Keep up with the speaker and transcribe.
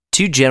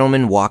Two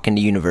gentlemen walk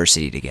into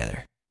university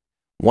together.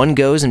 One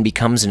goes and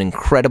becomes an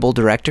incredible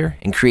director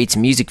and creates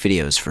music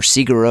videos for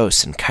Sigur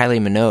Rós and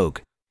Kylie Minogue.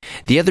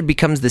 The other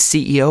becomes the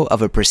CEO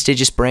of a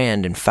prestigious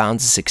brand and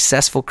founds a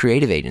successful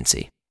creative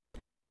agency.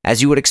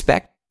 As you would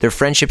expect, their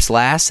friendships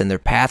last and their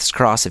paths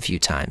cross a few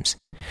times.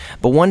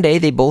 But one day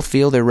they both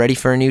feel they're ready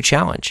for a new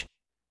challenge.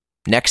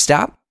 Next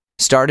stop?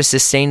 Start a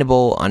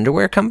sustainable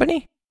underwear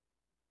company?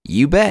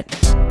 You bet.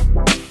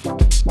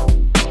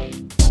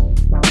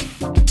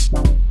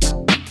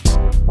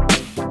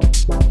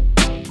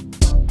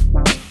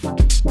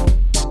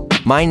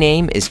 My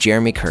name is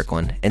Jeremy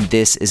Kirkland, and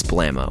this is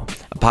Blammo,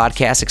 a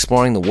podcast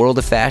exploring the world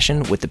of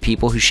fashion with the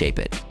people who shape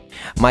it.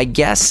 My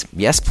guests,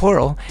 yes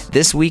plural,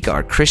 this week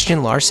are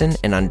Christian Larsson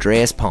and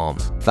Andreas Palm,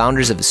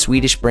 founders of the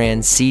Swedish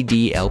brand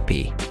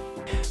CDLP.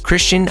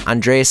 Christian,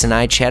 Andreas, and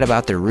I chat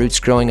about their roots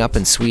growing up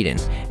in Sweden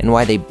and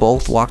why they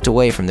both walked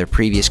away from their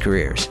previous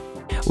careers.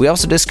 We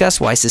also discuss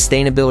why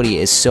sustainability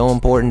is so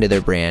important to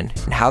their brand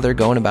and how they're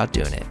going about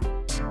doing it.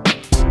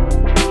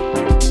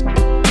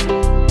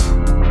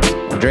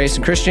 Andreas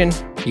and Christian,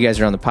 you guys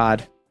are on the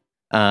pod.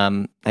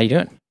 How you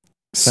doing?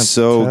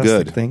 So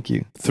good. Thank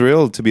you.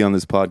 Thrilled to be on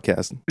this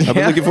podcast. I've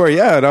been looking for it.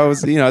 Yeah, and I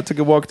was, I took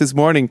a walk this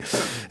morning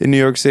in New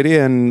York City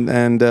and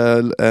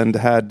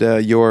had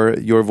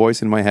your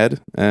voice in my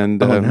head,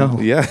 and and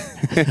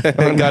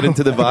got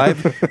into the vibe.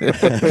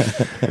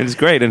 It's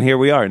great, and here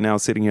we are now,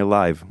 sitting here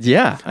live.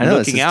 Yeah, I know.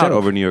 Looking out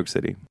over New York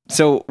City.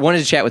 So, wanted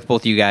to chat with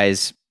both of you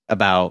guys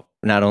about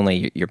not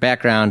only your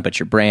background but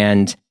your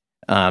brand.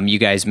 You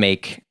guys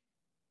make.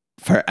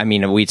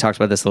 We talked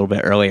about this a little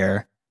bit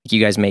earlier. You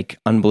guys make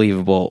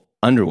unbelievable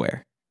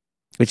underwear,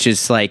 which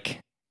is like,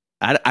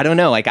 I don't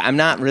know. Like, I'm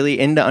not really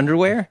into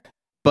underwear,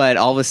 but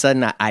all of a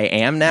sudden I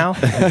am now.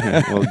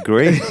 Well,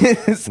 great.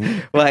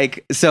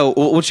 So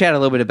we'll chat a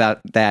little bit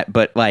about that.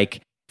 But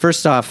like,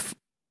 first off,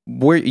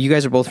 you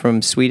guys are both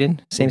from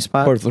Sweden, same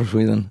spot? Both from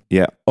Sweden.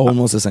 Yeah.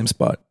 Almost the same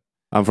spot.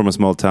 I'm from a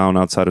small town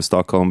outside of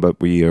Stockholm, but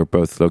we are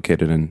both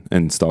located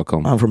in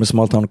Stockholm. I'm from a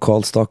small town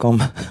called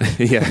Stockholm.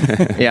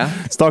 Yeah. Yeah.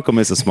 Stockholm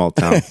is a small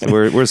town. So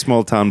we're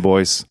small town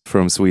boys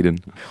from Sweden.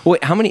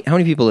 Wait, how many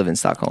people live in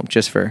Stockholm?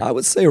 Just for I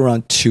would say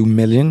around 2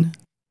 million.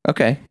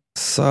 Okay.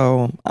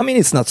 So,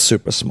 it's not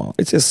super small.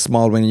 It's just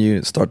small when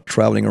you start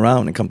traveling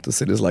around and come to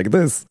cities like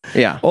this.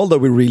 Yeah. Although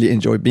we really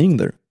enjoy being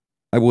there.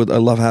 I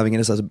love having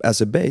it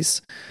as a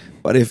base.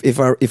 But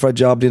if our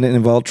job didn't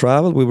involve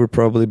travel, we would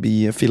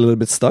probably feel a little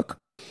bit stuck.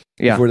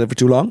 Yeah. If we're there for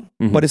too long.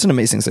 Mm-hmm. But it's an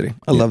amazing city.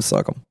 I love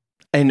Stockholm.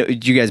 And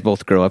did you guys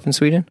both grow up in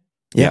Sweden?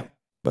 Yeah.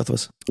 Both of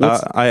us.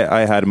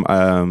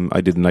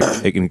 I did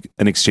an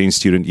exchange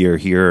student year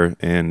here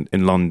in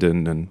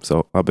London, and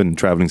so I've been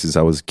traveling since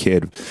I was a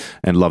kid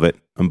and love it.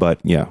 But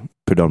yeah,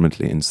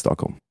 predominantly in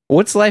Stockholm.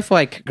 What's life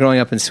like growing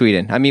up in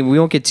Sweden? We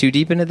won't get too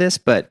deep into this,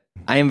 but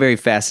I am very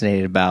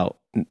fascinated about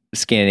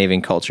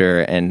Scandinavian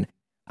culture, and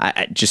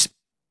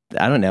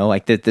I don't know,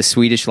 like the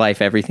Swedish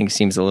life, everything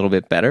seems a little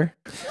bit better.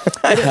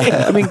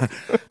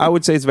 I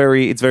would say it's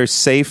very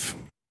safe.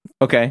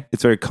 Okay.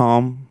 It's very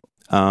calm.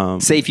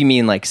 Safe, you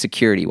mean like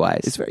security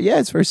wise?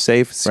 It's very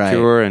safe,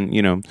 secure, right. And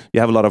you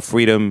have a lot of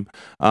freedom,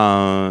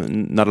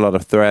 not a lot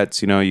of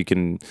threats. You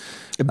can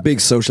a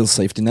big social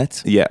safety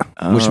net. Yeah,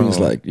 which means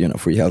like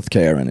free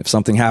healthcare, and if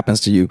something happens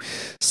to you,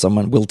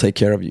 someone will take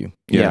care of you.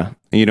 Yeah.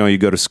 You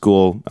go to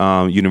school,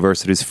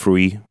 university is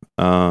free.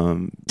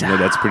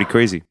 That's pretty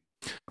crazy.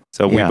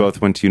 So we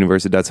both went to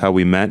university. That's how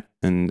we met,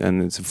 and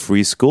it's a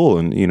free school,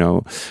 and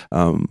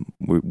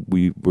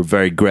we're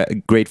very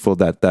grateful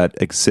that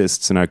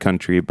exists in our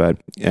country. But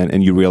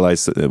and you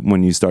realize that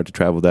when you start to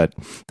travel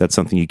that's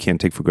something you can't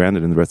take for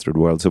granted in the rest of the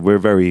world. So we're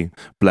very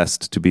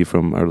blessed to be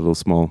from our little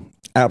small.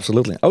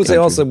 Absolutely, I would say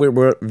also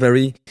we're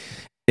very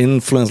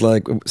influenced,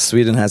 like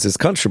Sweden has its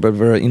culture, but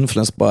we're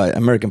influenced by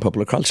American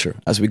popular culture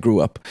as we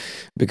grew up,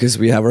 because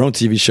we have our own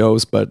TV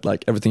shows, but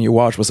like everything you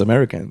watch was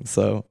American.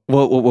 So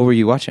what were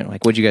you watching?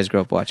 Like, what did you guys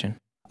grow up watching?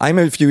 I'm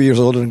a few years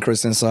older than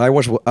Christian, so I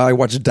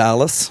watched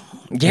Dallas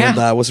when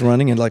that was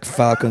running, and like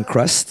Falcon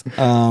Crest.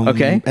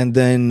 Okay, and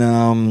then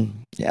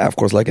of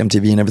course, like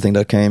MTV and everything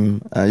that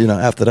came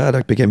after that.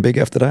 I became big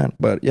after that,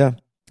 but yeah.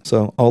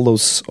 So all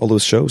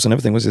those shows and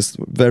everything was just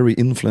very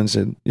influenced.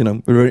 We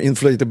were very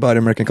influenced by the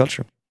American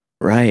culture.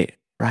 Right.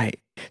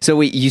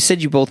 So you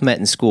said you both met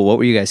in school. What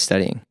were you guys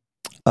studying?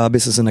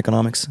 Business and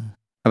economics.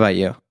 How about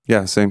you?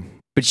 Yeah,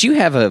 same. But you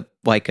have a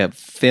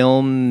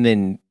film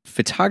and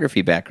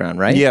photography background,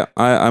 right? Yeah,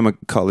 I'm a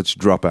college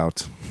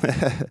dropout.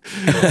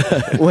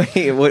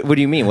 Wait, what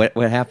do you mean? What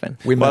happened?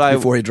 We met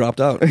before he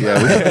dropped out.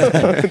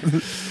 Yeah.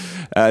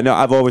 No,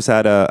 I've always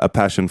had a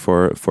passion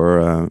for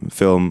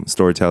film,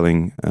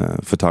 storytelling,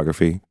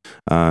 photography,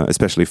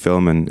 especially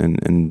film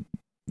and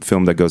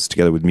film that goes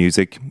together with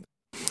music.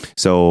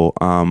 So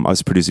I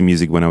was producing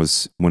music when I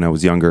was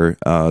younger.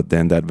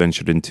 Then that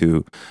ventured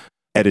into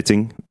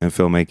editing and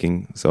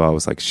filmmaking. So I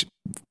was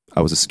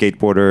I was a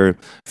skateboarder,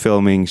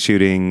 filming,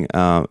 shooting,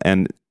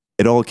 and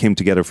it all came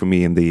together for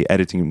me in the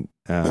editing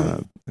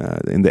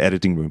in the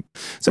editing room.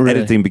 So Really?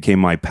 editing became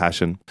my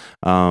passion.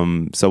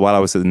 So while I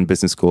was in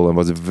business school and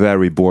was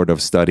very bored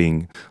of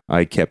studying,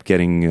 I kept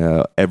getting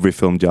every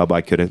film job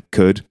I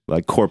could,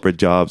 like corporate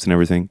jobs and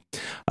everything.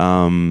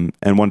 And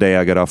one day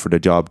I got offered a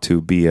job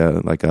to be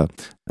a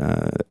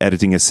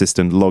editing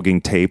assistant,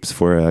 logging tapes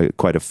for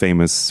quite a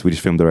famous Swedish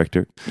film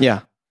director.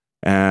 Yeah.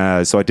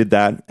 So I did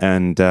that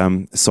and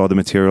saw the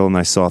material, and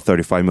I saw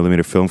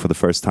 35mm film for the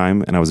first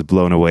time, and I was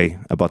blown away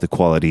about the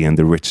quality and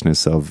the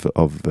richness of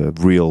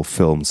real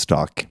film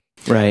stock.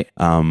 Right.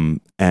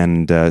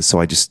 So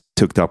I just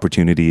took the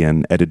opportunity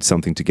and edited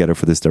something together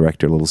for this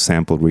director, a little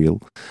sample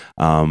reel,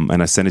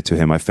 and I sent it to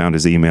him. I found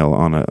his email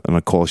on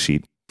a call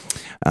sheet.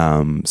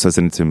 So I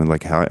sent it to him and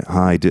like,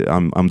 hi,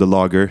 I'm the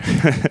logger.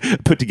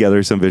 Put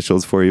together some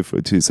visuals for you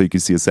so you can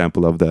see a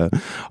sample of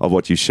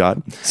what you shot.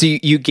 So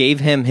you gave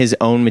him his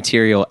own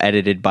material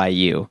edited by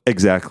you.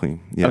 Exactly.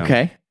 Yeah.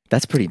 Okay.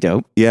 That's pretty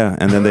dope. Yeah.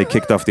 And then they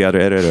kicked off the other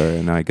editor,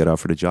 and I got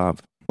offered a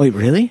job. Wait,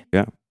 really?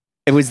 Yeah.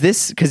 It was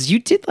this because you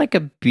did like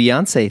a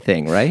Beyonce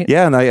thing, right?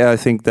 Yeah, and I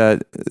think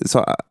that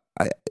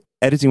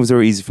editing was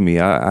very easy for me.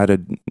 I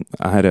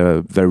had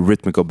a very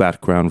rhythmical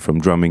background from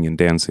drumming and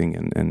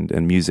dancing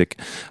and music.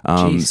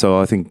 So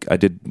I think I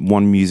did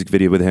one music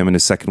video with him, and the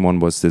second one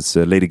was this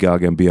Lady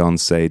Gaga and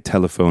Beyonce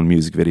telephone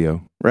music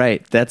video.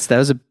 Right. That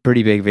was a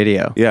pretty big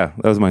video. Yeah,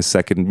 that was my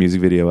second music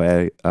video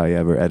I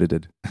ever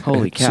edited.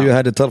 Holy cow. So you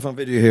had a telephone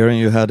video here, and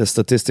you had a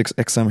statistics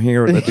exam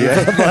here. That you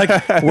felt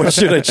like, what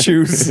should I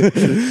choose?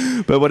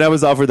 But when I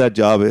was offered that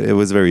job, it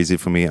was very easy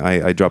for me.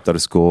 I dropped out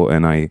of school,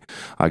 and I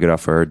got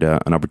offered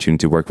an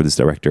opportunity to work with this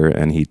director,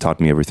 and he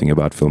taught me everything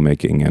about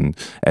filmmaking and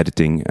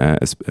editing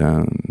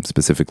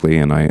specifically,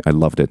 and I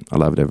loved it. I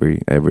loved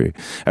every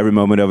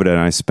moment of it, and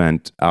I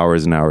spent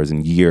hours and hours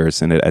and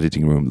years in the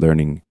editing room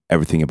learning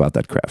everything about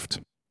that craft.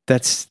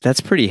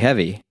 That's pretty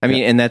heavy. I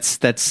mean, and that's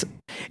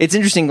it's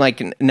interesting,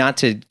 like, not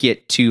to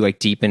get too like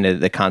deep into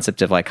the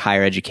concept of like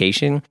higher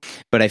education,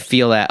 but I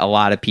feel that a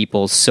lot of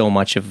people, so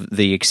much of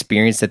the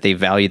experience that they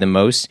value the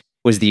most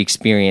was the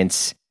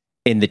experience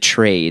in the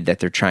trade that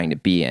they're trying to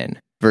be in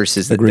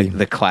versus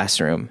the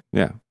classroom.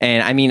 Yeah.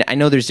 And I mean, I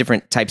know there's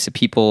different types of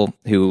people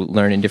who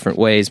learn in different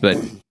ways, but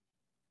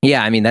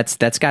yeah, I mean,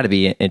 that's got to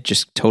be it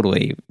just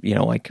totally,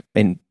 like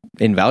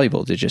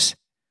invaluable to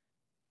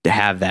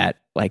have that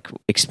like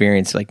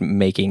experience, like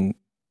making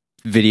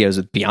videos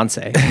with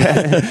Beyonce.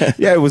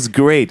 Yeah, it was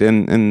great,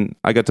 and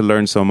I got to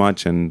learn so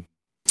much, and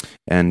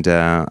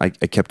I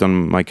kept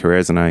on my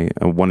careers, and I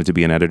wanted to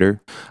be an editor,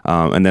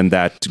 and then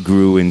that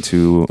grew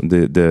into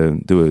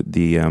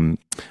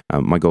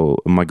my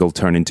goal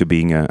turned into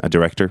being a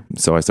director.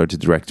 So I started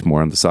to direct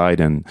more on the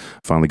side, and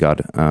finally got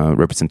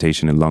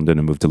representation in London,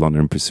 and moved to London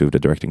and pursued a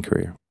directing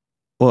career.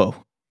 Whoa!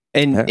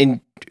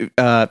 And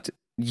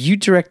you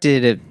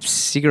directed a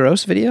Sigur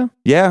Rós video?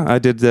 Yeah, I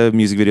did the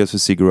music videos for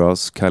Sigur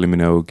Rós, Kylie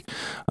Minogue,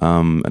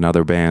 and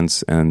other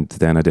bands, and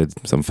then I did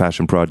some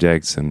fashion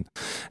projects, and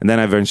then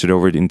I ventured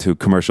over into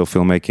commercial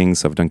filmmaking.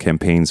 So I've done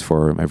campaigns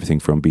for everything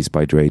from Beats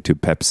by Dre to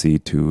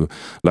Pepsi to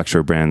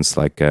luxury brands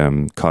like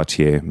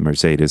Cartier,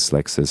 Mercedes,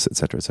 Lexus,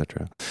 etc.,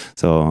 etc.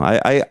 So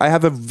I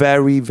have a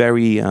very,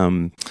 very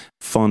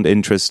fond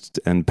interest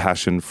and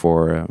passion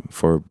for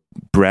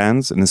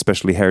brands, and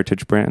especially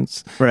heritage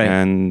brands, right,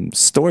 and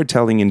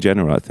storytelling in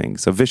general. I think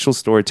so. Visual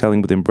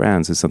storytelling within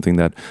brands is something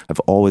that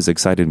have always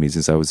excited me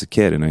since I was a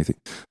kid, and I think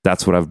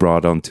that's what I've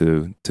brought on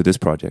to this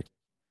project.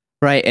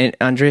 Right. And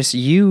Andreas,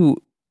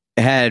 you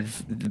had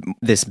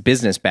this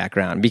business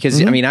background because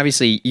I mean,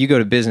 obviously you go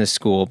to business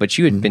school, but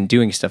you had been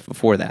doing stuff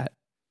before that.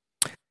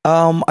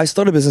 I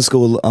started business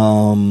school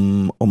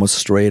almost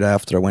straight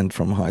after I went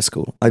from high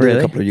school. I did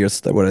a couple of years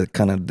where I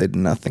kind of did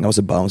nothing. I was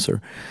a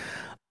bouncer.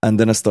 And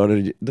then I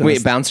started...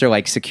 bouncer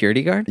like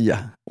security guard?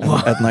 Yeah,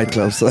 at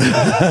nightclubs.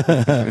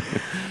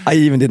 I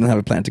even didn't have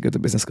a plan to go to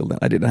business school then.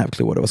 I didn't have a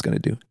clue what I was going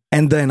to do.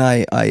 And then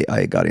I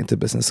got into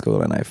business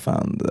school, and I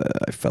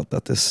felt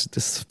that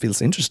this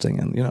feels interesting,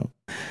 and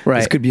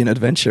this could be an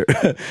adventure.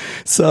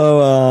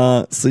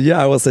 So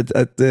yeah, I was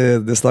at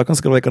the Stockholm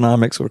School of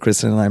Economics where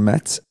Christian and I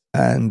met,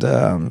 and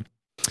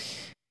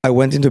I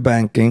went into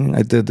banking.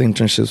 I did the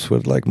internships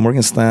with like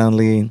Morgan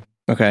Stanley,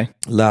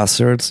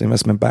 Lazards,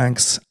 investment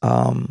banks.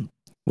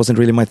 Wasn't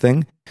really my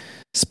thing.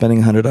 Spending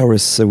 100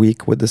 hours a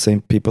week with the same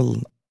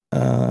people,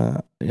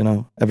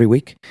 every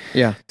week.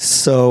 Yeah.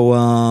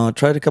 So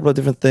tried a couple of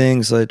different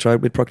things. I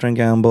tried with Procter &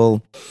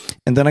 Gamble,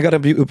 and then I got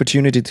an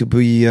opportunity to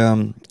be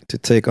to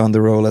take on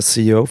the role as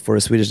CEO for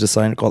a Swedish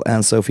designer called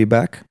Anne-Sophie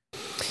Back.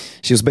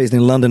 She was based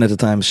in London at the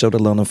time, showed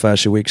at London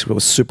Fashion Week. She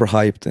was super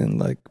hyped and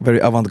like very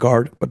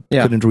avant-garde, but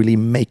couldn't really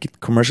make it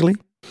commercially.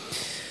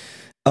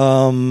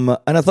 And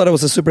I thought it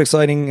was a super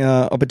exciting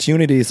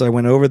opportunity, so I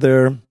went over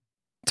there.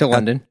 To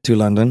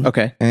London.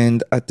 Okay.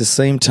 And at the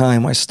same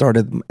time, I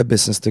started a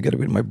business together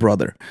with my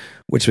brother,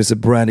 which was a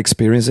brand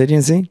experience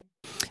agency.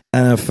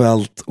 And I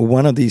felt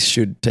one of these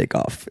should take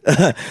off.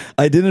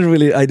 I didn't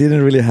really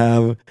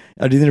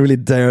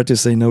dare to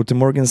say no to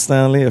Morgan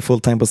Stanley, a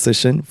full-time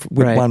position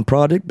with one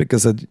product,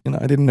 because I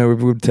didn't know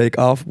if it would take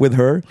off with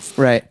her,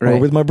 or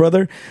with my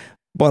brother.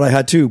 But I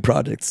had 2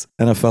 projects,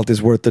 and I felt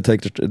it's worth to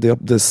take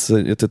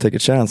to take a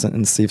chance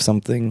and see if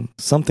something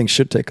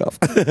should take off.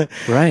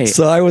 Right.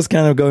 So I was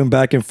kind of going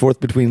back and forth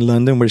between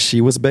London, where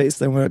she was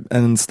based,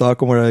 and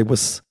Stockholm, where I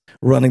was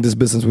running this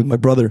business with my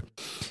brother.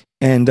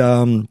 And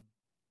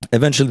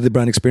eventually, the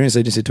brand experience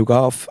agency took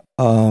off,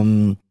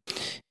 and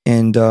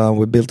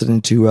we built it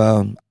into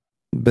a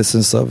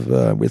business of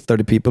with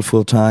 30 people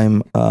full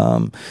time,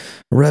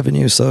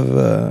 revenues of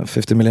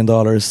 $50 million.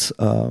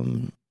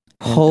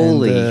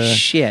 Holy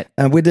shit!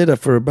 And we did it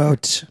for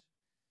about.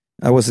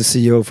 I was the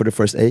CEO for the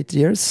first 8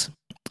 years,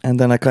 and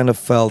then I kind of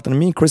felt, and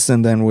me and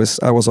Christian then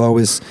I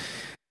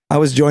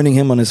was joining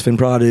him on his film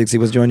projects. He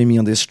was joining me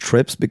on these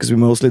trips because we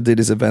mostly did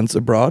his events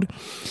abroad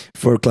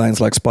for clients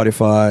like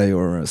Spotify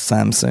or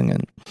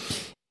Samsung,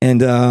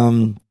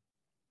 and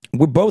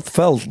we both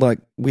felt like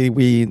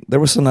we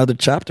there was another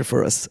chapter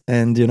for us,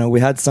 and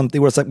we had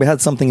something. It was like we had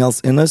something else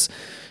in us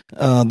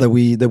that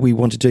we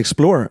wanted to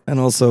explore, and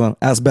also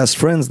as best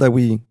friends that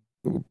we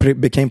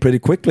became pretty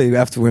quickly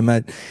after we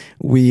met.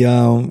 We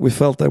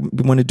felt that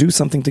we want to do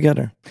something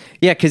together.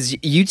 Yeah, because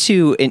you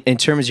two, in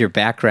terms of your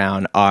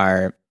background,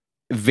 are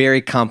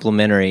very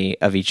complementary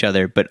of each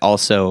other, but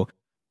also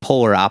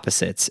polar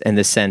opposites in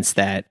the sense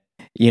that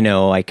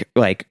like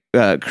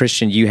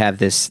Christian, you have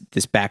this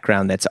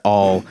background that's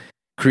all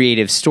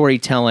creative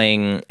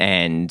storytelling,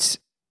 and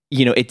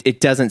it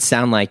doesn't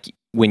sound like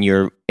when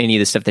you're any of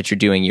the stuff that you're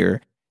doing,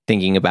 you're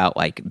thinking about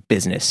like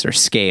business or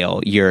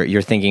scale.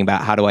 You're thinking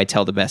about, how do I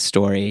tell the best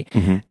story?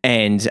 Mm-hmm.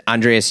 And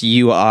Andreas,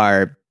 you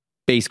are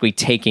basically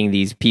taking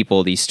these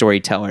people, these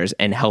storytellers,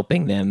 and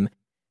helping them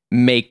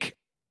make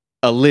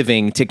a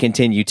living to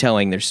continue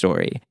telling their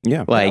story.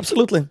 Yeah,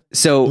 absolutely.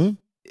 So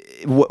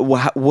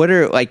what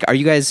are, like, are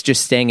you guys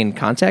just staying in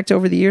contact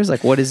over the years?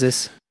 Like, what is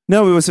this?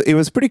 No, it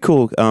was pretty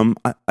cool.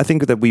 I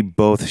think that we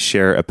both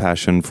share a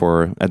passion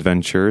for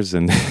adventures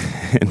and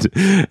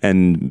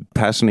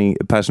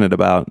passionate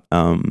about.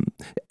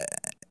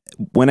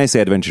 When I say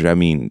adventure, I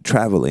mean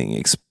traveling,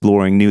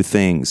 exploring new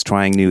things,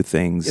 trying new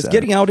things. It's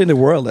getting out in the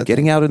world.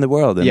 Getting out in the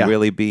world and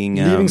really being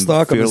leaving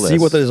Stockholm to see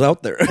what is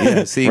out there.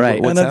 Yeah, see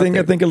right. what's and out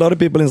there. I think a lot of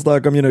people in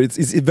Stockholm,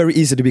 it's very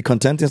easy to be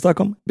content in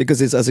Stockholm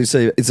because it's, as you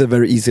say, it's a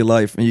very easy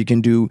life, and you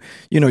can do,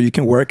 you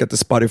can work at the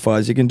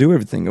Spotify's, you can do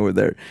everything over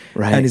there,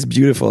 right? And it's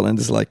beautiful and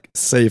it's like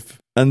safe.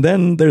 And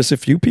then there's a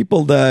few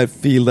people that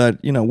feel that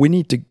we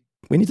need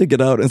to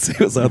get out and see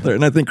what's out there.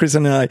 And I think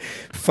Christian and I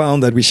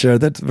found that we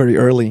shared that very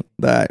early,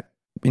 that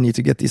we need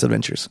to get these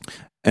adventures.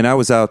 And I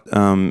was out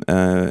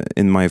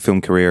in my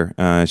film career,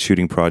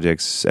 shooting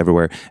projects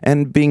everywhere.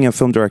 And being a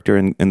film director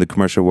in the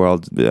commercial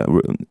world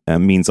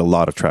means a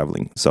lot of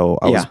traveling. So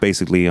I was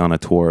basically on a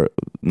tour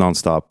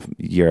nonstop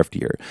year after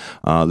year,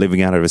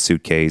 living out of a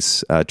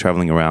suitcase,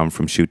 traveling around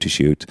from shoot to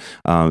shoot.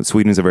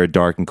 Sweden is a very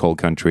dark and cold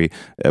country.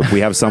 We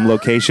have some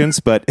locations,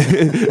 but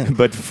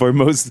but for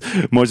most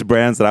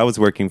brands that I was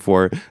working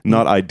for,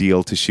 not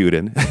ideal to shoot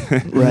in.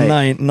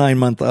 Right. 9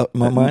 months out.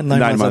 9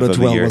 months out of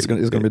 12 is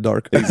going to be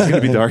dark. It's going to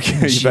be dark.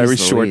 Very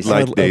short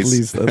light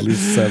days. At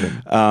least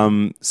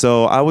 7.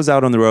 So I was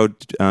out on the road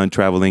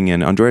traveling,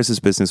 and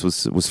Andreas's business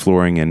was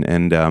flooring,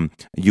 and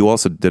you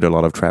also did a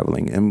lot of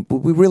traveling, and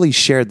we really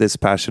shared this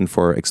passion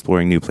for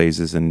exploring new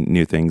places and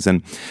new things,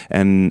 and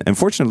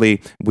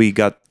unfortunately we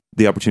got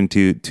the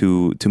opportunity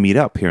to meet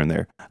up here and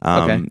there.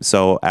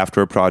 So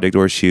after a project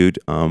or a shoot,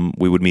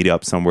 we would meet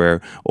up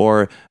somewhere,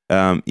 or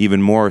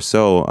even more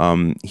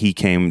so, he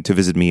came to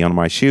visit me on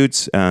my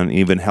shoots and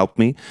even helped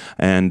me.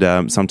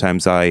 And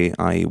sometimes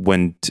I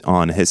went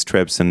on his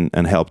trips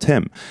and helped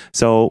him.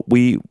 So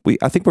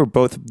I think we're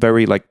both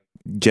very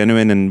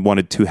genuine and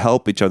wanted to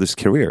help each other's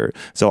career.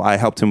 So I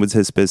helped him with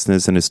his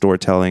business and his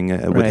storytelling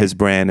with his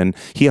brand, and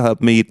he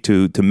helped me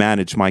to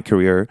manage my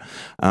career.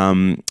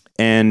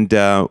 And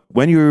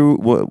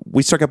when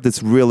we struck up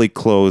this really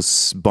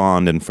close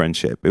bond and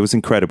friendship. It was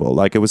incredible.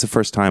 Like, it was the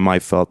first time I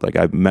felt like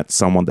I met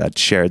someone that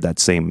shared that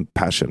same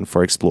passion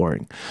for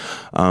exploring.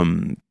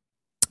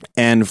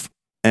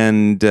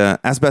 And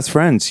as best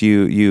friends,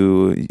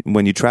 you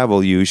when you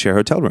travel, you share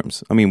hotel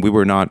rooms. I mean, we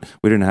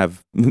didn't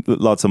have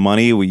lots of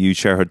money. You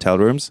share hotel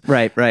rooms,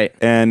 right?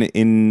 And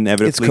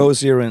inevitably, it's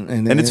cozier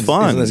and it's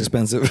fun. It's less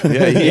expensive.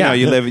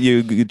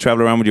 You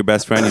travel around with your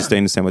best friend. You stay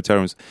in the same hotel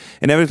rooms.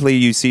 Inevitably,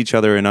 you see each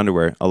other in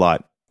underwear a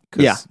lot.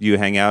 Because you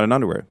hang out in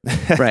underwear.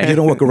 Right. You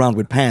don't walk around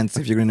with pants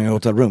if you're in a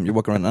hotel room. You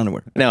walk around in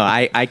underwear. No,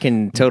 I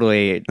can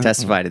totally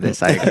testify to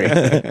this. I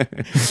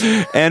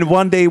agree. And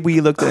one day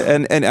we looked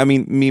at, and I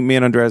mean, me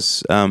and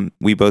Andreas,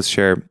 we both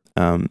share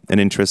an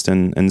interest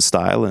in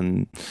style,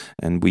 and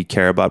we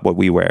care about what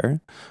we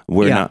wear.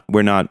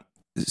 We're not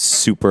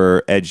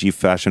super edgy,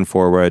 fashion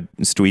forward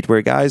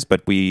streetwear guys,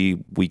 but we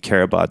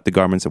care about the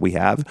garments that we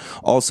have.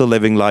 Also,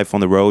 living life on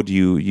the road,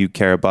 you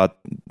care about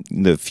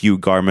the few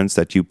garments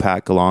that you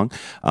pack along,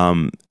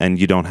 and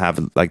you don't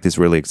have like this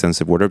really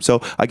extensive wardrobe.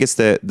 So I guess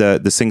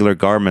the singular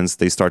garments,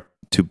 they start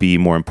to be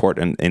more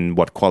important in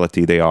what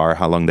quality they are,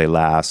 how long they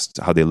last,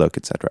 how they look,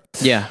 etc.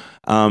 Yeah.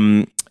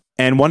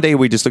 And one day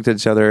we just looked at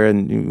each other,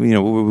 and we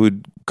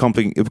would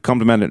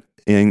compliment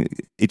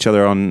each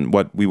other on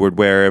what we would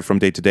wear from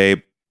day to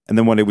day. And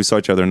then one day we saw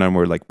each other and then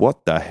we're like,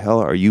 what the hell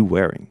are you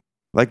wearing?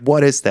 Like,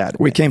 what is that?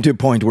 We came to a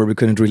point where we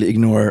couldn't really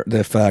ignore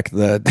the fact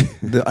that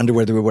the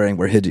underwear that we were wearing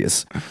were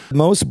hideous.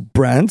 Most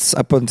brands,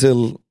 up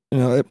until,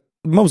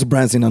 most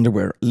brands in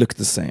underwear look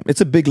the same.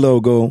 It's a big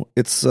logo.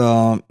 It's,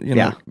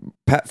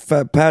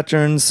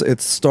 patterns.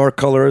 It's star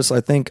colors. I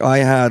think I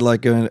had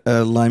like a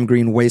lime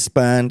green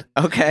waistband.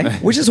 Okay.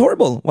 Which is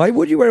horrible. Why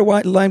would you wear a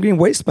lime green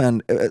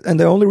waistband? And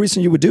the only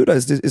reason you would do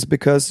that is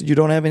because you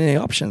don't have any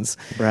options.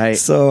 Right.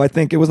 So I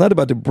think it was not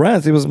about the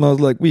brands. It was more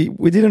like we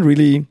didn't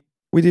really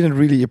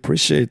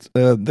appreciate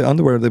the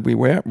underwear that we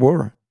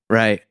wore.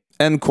 Right.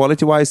 And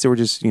quality-wise, they were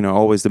just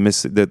always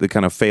the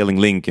kind of failing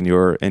link in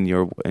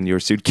your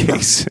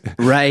suitcase.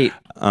 Right.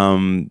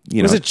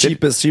 It was the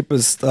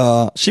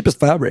cheapest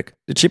fabric,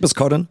 the cheapest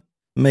cotton,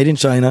 made in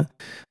China,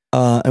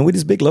 and with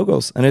these big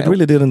logos. And it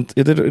really didn't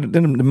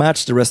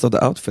match the rest of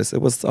the outfits.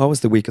 It was always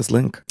the weakest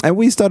link. And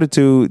we started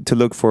to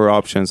look for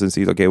options and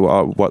see, okay,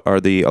 well, what are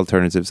the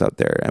alternatives out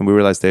there? And we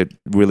realized that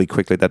really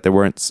quickly that there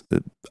weren't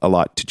a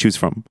lot to choose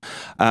from.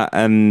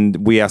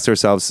 And we asked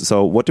ourselves,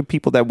 so what do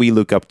people that we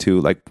look up to,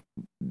 like,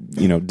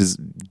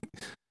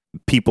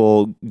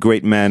 people,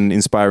 great men,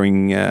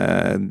 inspiring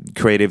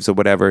creatives or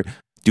whatever,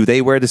 do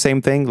they wear the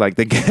same thing? Like,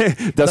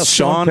 does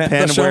Sean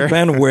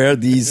Penn wear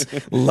these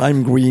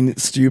lime green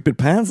stupid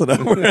pants that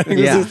I'm wearing?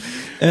 Yeah.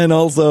 And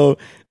also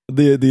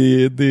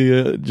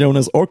the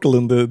Jonas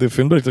Orkelin, the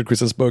film director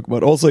Chris spoke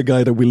about, also a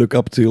guy that we look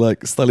up to,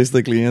 like,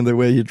 stylistically and the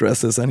way he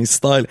dresses and his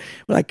style.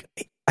 Like,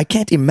 I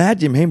can't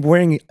imagine him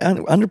wearing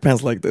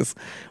underpants like this.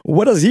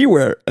 What does he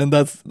wear? And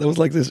that was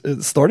like this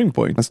starting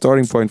point. A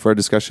starting point for a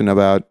discussion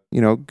about,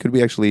 could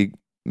we actually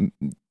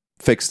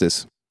fix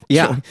this?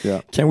 Yeah.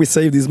 Can we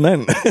save these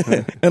men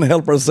and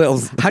help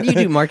ourselves? How do you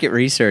do market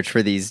research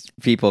for these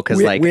people?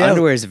 Because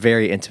underwear is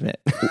very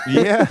intimate.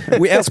 Yeah.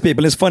 We asked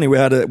people. It's funny. We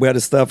had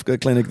a staff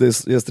clinic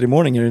yesterday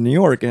morning here in New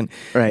York, and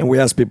we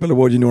asked people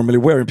what you normally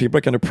wear, and people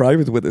are kind of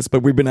private with this.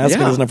 But we've been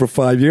asking this now for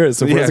 5 years,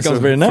 so for us it comes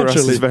very naturally. For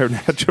us it's very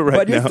natural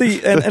right now.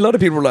 And a lot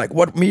of people were like,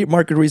 "What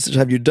market research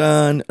have you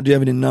done? Do you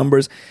have any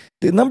numbers?"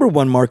 The number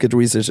one market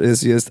research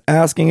is just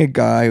asking a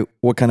guy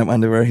what kind of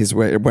underwear he's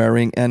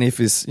wearing and if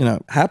he's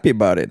happy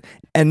about it.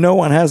 And no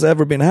one has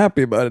ever been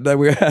happy about it.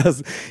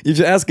 If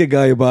you ask a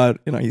guy about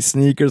his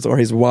sneakers or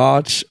his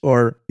watch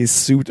or his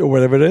suit or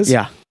whatever it is,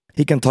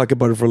 he can talk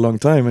about it for a long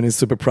time and he's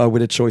super proud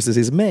with the choices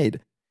he's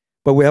made.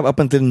 But we have up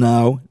until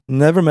now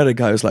never met a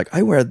guy who's like,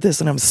 I wear this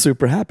and I'm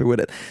super happy with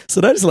it. So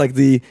that is like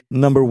the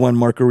number one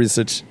market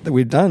research that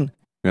we've done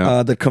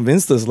that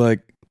convinced us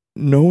like,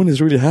 no one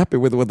is really happy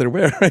with what they're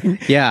wearing.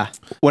 Yeah.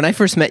 When I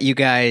first met you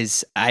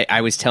guys,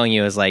 I was telling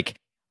you, I was like,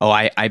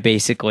 I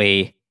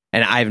basically,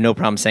 and I have no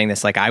problem saying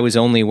this, like I was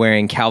only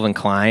wearing Calvin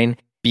Klein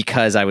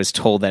because I was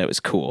told that it was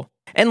cool.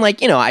 And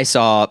like, I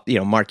saw,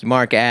 Marky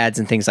Mark ads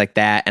and things like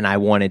that, and I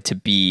wanted to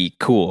be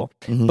cool.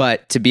 Mm-hmm.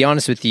 But to be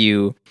honest with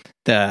you,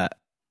 the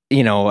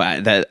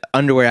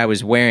underwear I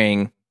was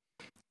wearing,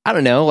 I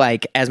don't know,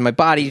 like as my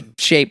body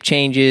shape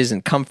changes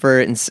and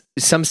comfort and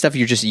some stuff,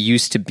 you're just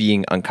used to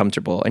being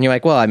uncomfortable. And you're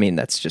like, well, I mean,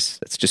 that's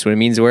just what it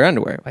means to wear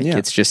underwear. Like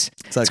it's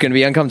going to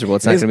be uncomfortable.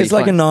 It's not going to be It's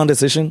like a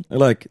non-decision.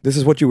 Like, this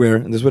is what you wear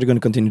and this is what you're going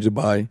to continue to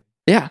buy.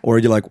 Yeah. Or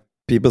you're like,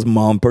 people's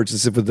mom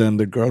purchases it for them,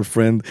 their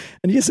girlfriend.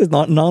 And yes, it's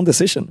not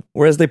non-decision.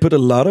 Whereas they put a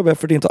lot of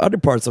effort into other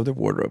parts of the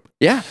wardrobe.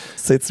 Yeah.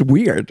 So it's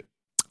weird.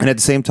 And at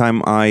the same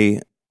time,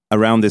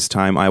 around this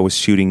time, I was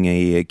shooting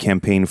a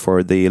campaign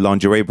for the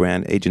lingerie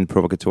brand, Agent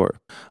Provocateur.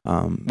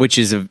 Which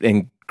is an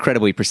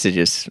incredibly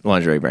prestigious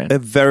lingerie brand. A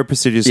very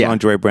prestigious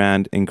lingerie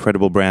brand,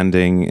 incredible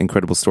branding,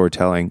 incredible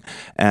storytelling.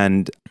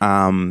 And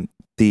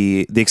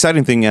the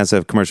exciting thing as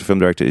a commercial film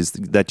director is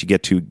that you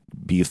get to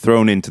be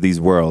thrown into these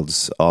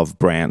worlds of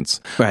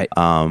brands. Right.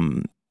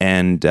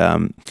 And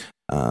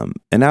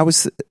I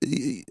was...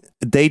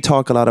 They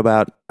talk a lot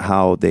about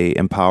how they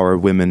empower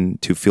women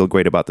to feel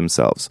great about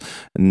themselves.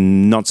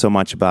 Not so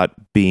much about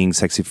being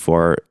sexy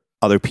for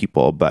other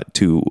people, but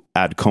to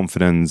add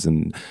confidence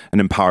and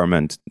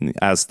empowerment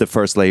as the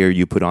first layer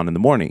you put on in the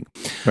morning.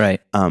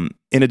 Right.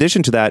 In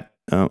addition to that,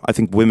 I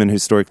think women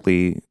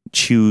historically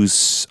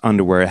choose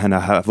underwear, and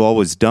have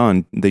always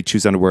done, they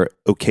choose underwear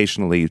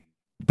occasionally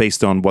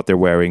based on what they're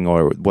wearing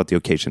or what the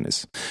occasion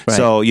is. Right.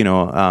 So,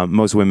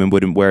 most women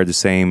wouldn't wear the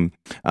same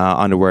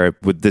underwear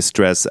with this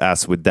dress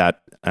as with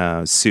that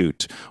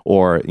suit,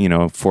 or,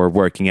 for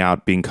working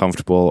out, being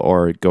comfortable,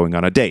 or going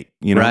on a date.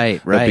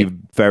 Right. There'd be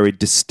very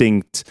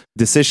distinct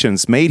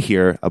decisions made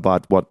here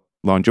about what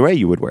lingerie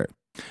you would wear.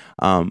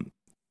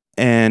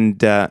 And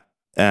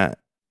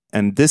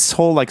this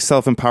whole like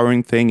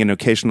self-empowering thing in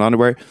occasional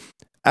underwear,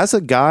 as a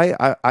guy,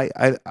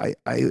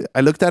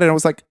 I looked at it and I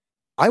was like,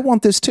 I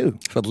want this too.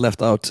 Felt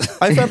left out.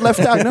 I felt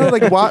left out. No,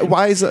 like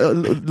why is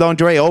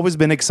lingerie always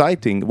been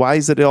exciting? Why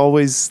is it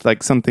always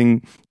like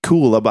something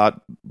cool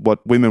about what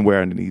women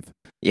wear underneath?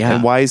 Yeah.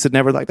 And why is it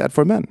never like that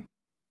for men?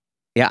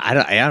 Yeah, I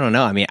don't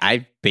know. I mean,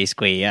 I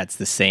basically, it's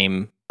the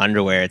same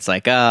underwear. It's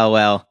like, oh,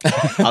 well,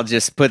 I'll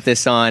just put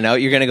this on. Oh,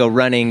 you're going to go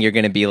running. You're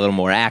going to be a little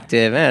more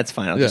active. That's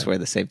fine. I'll just wear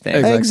the same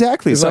thing.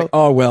 Exactly. It's So like,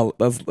 oh, well,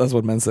 that's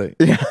what men say.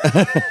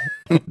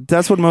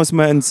 that's what most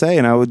men say,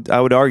 and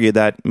I would argue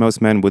that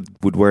most men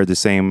would wear the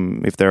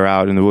same if they're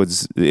out in the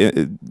woods,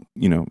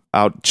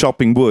 out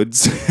chopping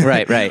woods,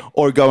 right,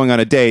 or going on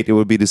a date. It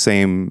would be the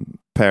same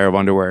pair of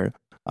underwear.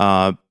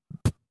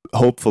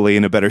 Hopefully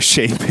in a better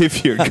shape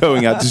if you're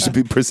going out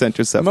to present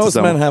yourself. Most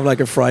men have like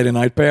a Friday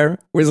night pair,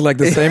 which is like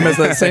the same as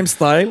the same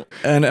style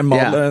and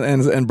model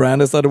and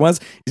brand as the other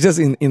ones. It's just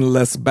in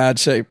less bad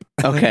shape.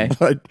 Okay.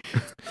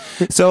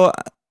 So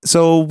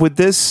with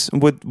this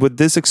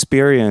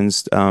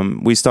experience,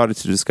 we started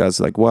to discuss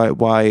like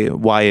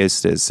why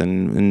is this,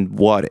 and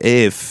what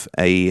if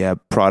a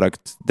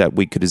product that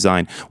we could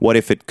design, what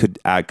if it could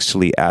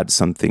actually add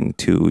something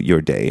to your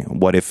day?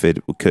 What if it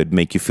could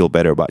make you feel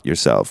better about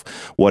yourself?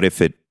 What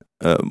if it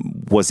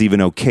was even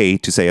okay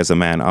to say as a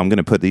man, I'm going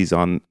to put these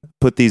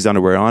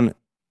underwear on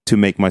to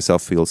make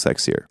myself feel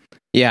sexier?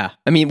 Yeah,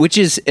 I mean, which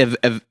is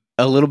a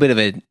little bit of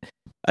a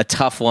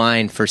tough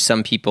line for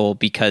some people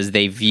because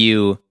they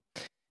view,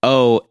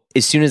 as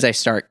soon as I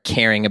start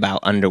caring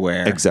about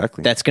underwear,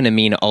 exactly, that's going to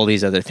mean all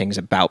these other things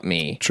about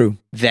me. True.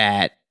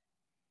 That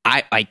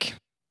I like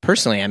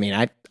personally. I mean,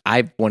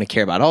 I want to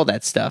care about all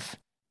that stuff.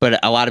 But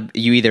a lot of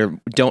you either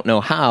don't know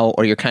how,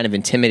 or you're kind of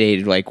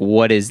intimidated. Like,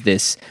 what does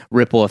this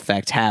ripple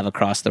effect have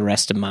across the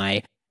rest of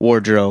my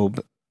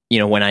wardrobe?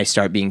 When I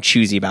start being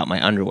choosy about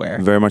my underwear.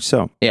 Very much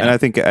so. Yeah. And I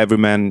think every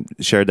man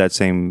shared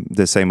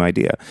the same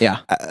idea.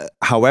 Yeah.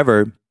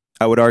 However,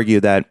 I would argue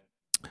that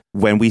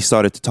when we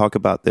started to talk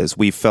about this,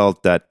 we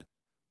felt that,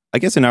 I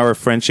guess, in our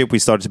friendship, we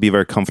started to be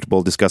very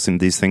comfortable discussing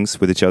these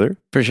things with each other.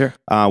 For sure.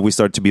 We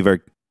started to be very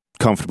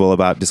comfortable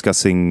about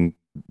discussing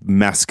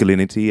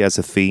masculinity as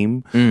a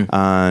theme,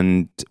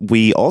 and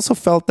we also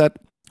felt that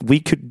we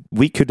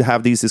could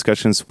have these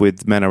discussions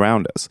with men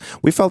around us.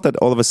 We felt that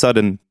all of a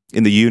sudden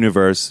in the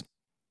universe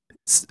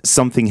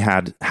something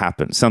had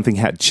happened, something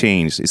had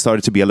changed. It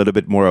started to be a little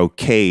bit more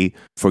okay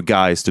for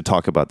guys to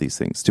talk about these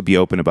things, to be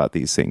open about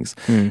these things.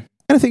 And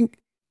I think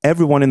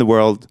everyone in the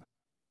world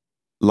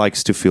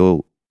likes to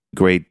feel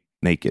great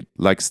naked,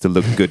 likes to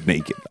look good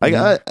naked.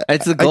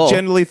 It's the goal. I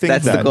generally think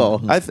that's the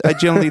goal. I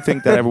generally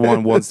think that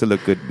everyone wants to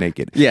look good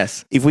naked.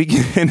 Yes. If we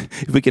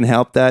can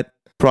help that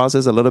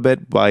process a little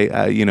bit by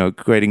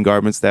creating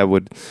garments that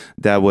would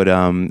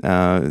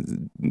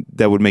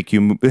make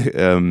you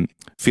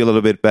feel a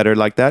little bit better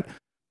like that,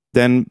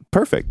 then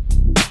perfect.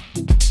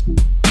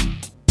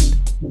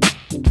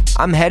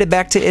 I'm headed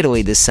back to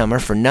Italy this summer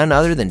for none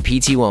other than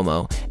PT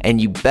Uomo,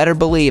 and you better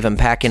believe I'm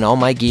packing all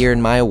my gear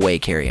in my Away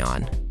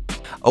carry-on.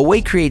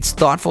 Away creates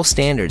thoughtful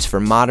standards for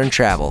modern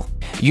travel,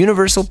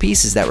 universal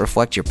pieces that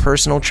reflect your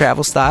personal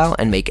travel style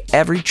and make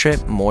every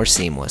trip more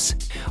seamless.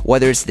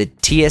 Whether it's the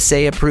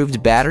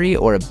TSA-approved battery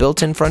or a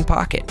built-in front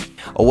pocket,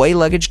 Away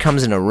luggage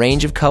comes in a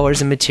range of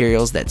colors and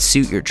materials that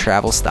suit your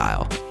travel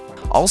style.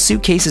 All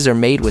suitcases are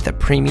made with a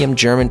premium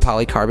German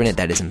polycarbonate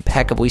that is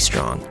impeccably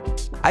strong.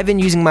 I've been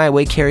using my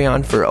Away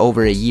carry-on for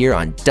over a year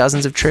on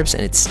dozens of trips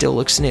and it still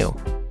looks new.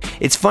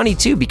 It's funny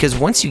too because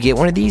once you get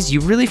one of these,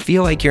 you really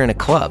feel like you're in a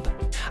club.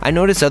 I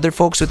notice other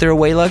folks with their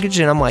Away luggage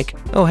and I'm like,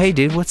 oh hey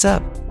dude, what's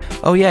up?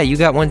 Oh yeah, you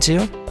got one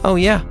too? Oh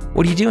yeah,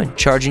 what are you doing?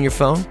 Charging your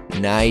phone?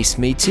 Nice,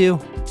 me too.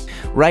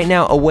 Right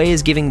now, Away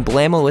is giving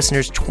Blammo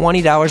listeners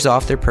 $20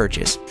 off their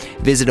purchase.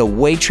 Visit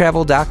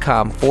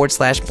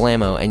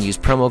awaytravel.com/Blammo and use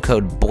promo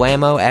code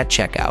BLAMMO at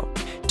checkout.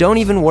 Don't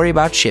even worry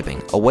about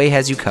shipping. Away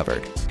has you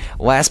covered.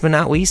 Last but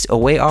not least,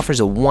 Away offers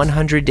a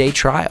 100-day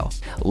trial.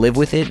 Live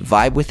with it,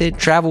 vibe with it,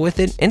 travel with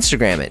it,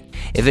 Instagram it.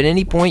 If at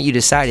any point you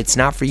decide it's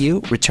not for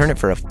you, return it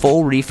for a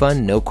full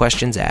refund, no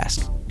questions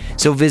asked.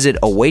 So visit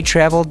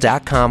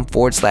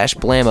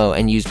awaytravel.com/Blammo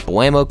and use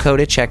Blammo code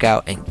at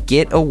checkout and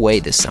get away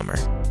this summer.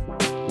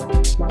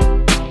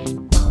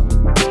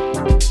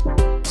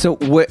 So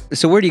where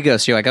do you go?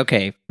 So you're like,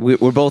 okay,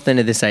 we're both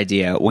into this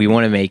idea. We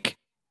want to make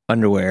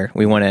underwear.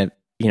 We want to,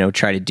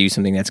 try to do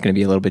something that's going to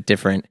be a little bit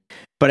different.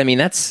 But I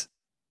mean, it's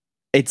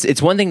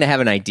one thing to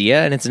have an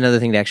idea, and it's another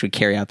thing to actually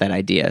carry out that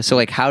idea. So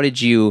like, how did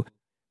you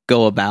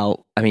go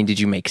about? I mean, did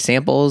you make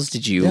samples?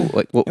 Did you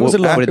what did this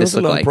look like? It was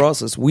a long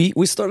process. We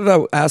started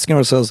out asking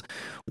ourselves,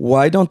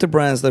 why don't the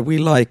brands that we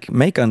like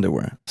make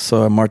underwear?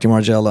 So Martin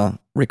Margiela,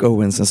 Rick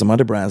Owens, and some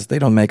other brands, they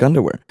don't make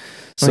underwear.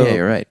 So yeah,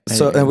 you're right.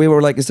 And we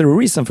were like, is there a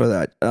reason for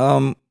that?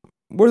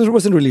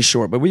 Wasn't really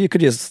sure, but we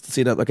could just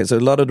see that. Okay, so a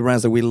lot of the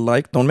brands that we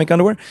like don't make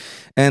underwear,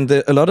 and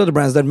a lot of the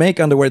brands that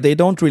make underwear, they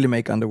don't really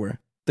make underwear.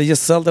 They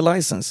just sell the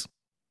license.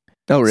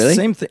 Oh, really?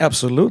 Same thing,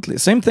 absolutely.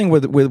 Same thing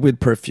with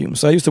perfume.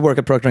 So I used to work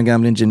at Procter &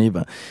 Gamble in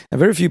Geneva, and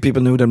very few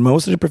people knew that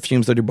most of the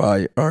perfumes that you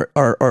buy are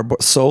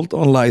sold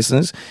on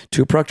license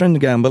to Procter &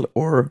 Gamble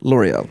or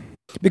L'Oreal,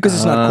 because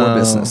it's not core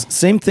business.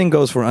 Same thing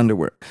goes for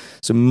underwear.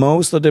 So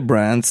most of the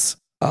brands,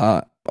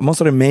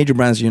 most of the major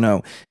brands,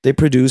 they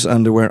produce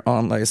underwear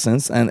on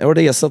license, or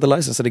they just sell the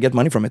license, so they get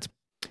money from it.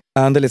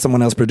 and they let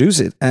someone else produce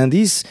it. And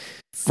these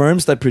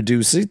firms that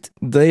produce it,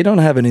 they don't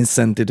have an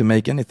incentive to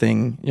make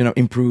anything,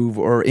 improve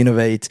or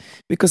innovate,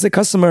 because the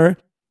customer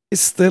is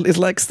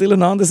still a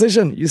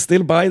non-decision. You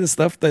still buy the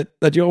stuff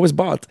that you always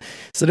bought.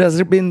 So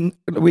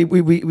we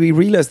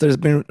realized there's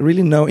been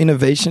really no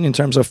innovation in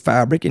terms of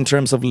fabric, in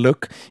terms of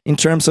look, in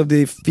terms of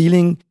the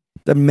feeling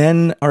that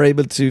men are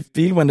able to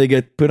feel when they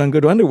get put on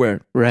good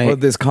underwear, right? Or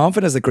this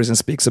confidence that Christian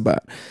speaks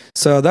about.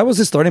 So that was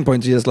the starting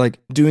point, just like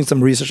doing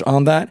some research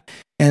on that,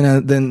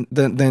 and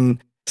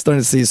then starting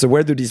to see, so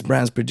where do these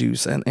brands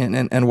produce,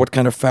 and what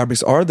kind of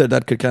fabrics are there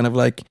that could kind of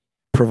like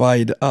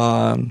provide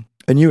a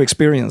new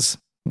experience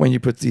when you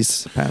put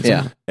these pants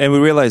on. And we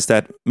realized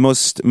that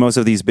most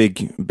of these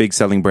big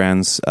selling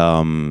brands,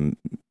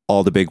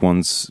 all the big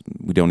ones,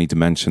 we don't need to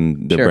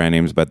mention the brand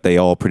names, but they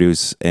all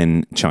produce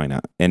in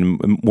China, and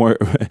more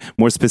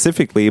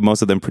specifically,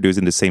 most of them produce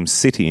in the same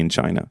city in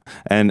China.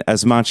 And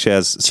as much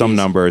as some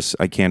numbers,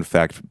 I can't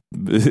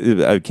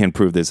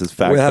prove this as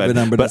fact, we have a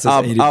number that says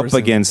 80%. Up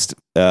against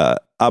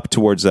up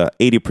towards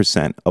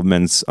 80% of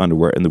men's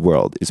underwear in the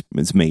world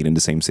is made in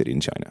the same city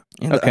in China.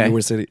 In the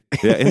underwear city.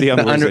 Yeah, in the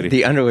underwear city.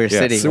 The underwear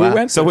city.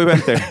 So we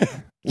went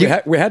there.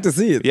 We had to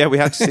see it. Yeah, we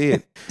had to see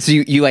it. So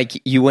you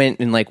went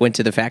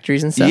to the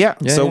factories and stuff? Yeah.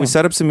 So we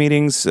set up some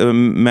meetings,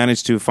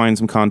 managed to find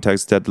some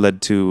contacts that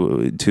led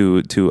to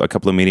a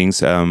couple of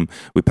meetings.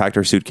 We packed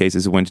our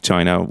suitcases, we went to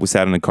China. We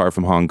sat in a car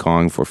from Hong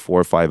Kong for 4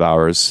 or 5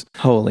 hours.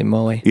 Holy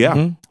moly. Yeah.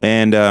 Mm-hmm.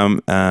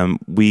 And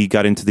we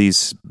got into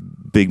these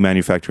big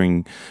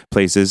manufacturing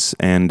places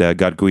and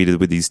got greeted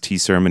with these tea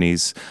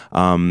ceremonies.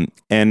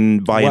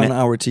 And by 1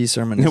 hour tea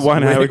ceremonies.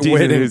 1 hour tea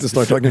ceremonies to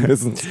start talking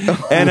business.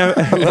 And I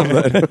love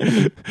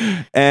that.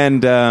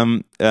 And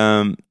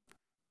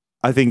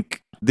I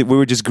think that we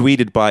were just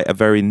greeted by a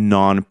very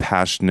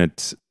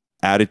non-passionate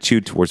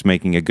attitude towards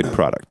making a good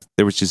product.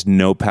 There was just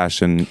no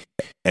passion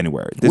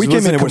anywhere. We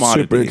came in and were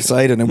super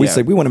excited, and we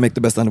said we want to make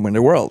the best underwear in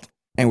the world.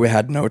 And we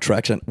had no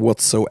traction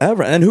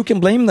whatsoever. And who can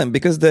blame them?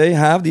 Because they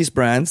have these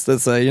brands that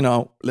say,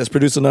 let's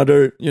produce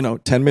another,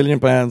 10 million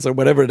pants or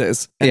whatever it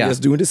is. And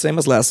just doing the same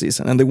as last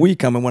season. And then we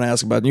come and want to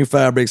ask about new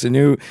fabrics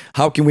and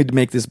how can we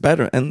make this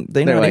better? And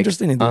they're not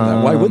interested in doing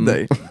that. Why would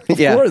they? Of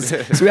course.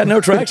 So we had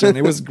no traction.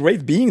 It was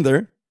great being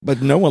there,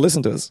 but no one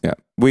listened to us. Yeah.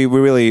 We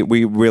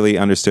really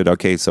understood,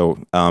 okay, so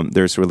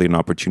there's really an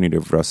opportunity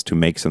for us to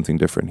make something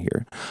different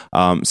here.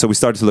 So we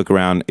started to look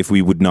around, if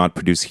we would not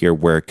produce here,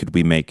 where could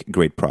we make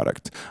great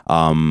product?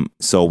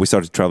 So we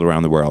started to travel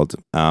around the world.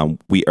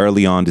 We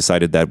early on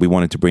decided that we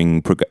wanted to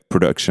bring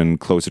production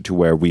closer to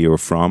where we were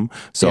from.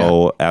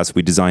 So as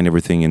we designed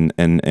everything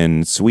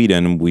in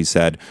Sweden, we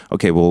said,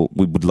 okay, well,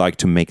 we would like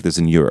to make this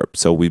in Europe.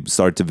 So we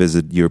started to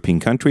visit European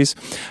countries.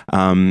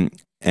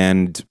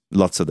 And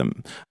lots of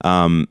them,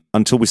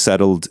 until we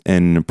settled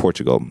in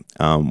Portugal,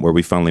 where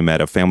we finally met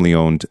a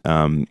family-owned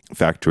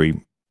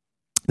factory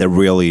that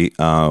really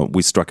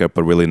we struck up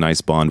a really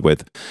nice bond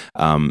with,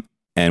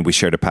 and we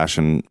shared a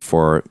passion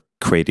for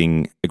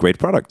creating a great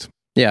product.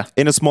 Yeah,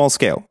 in a small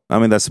scale. I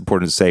mean, that's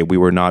important to say. We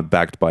were not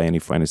backed by any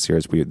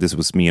financiers. This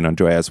was me and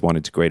Andreas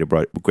wanted to create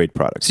a great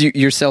product. So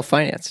you're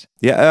self-financed?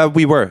 Yeah,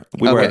 we were.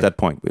 We were at that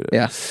point.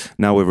 Yeah.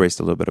 Now we've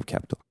raised a little bit of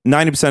capital.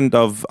 90%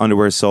 of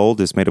underwear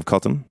sold is made of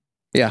cotton.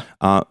 Yeah,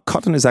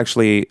 cotton is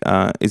actually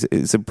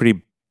is a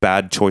pretty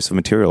bad choice of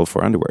material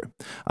for underwear.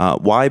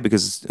 Why?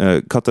 Because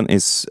cotton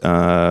is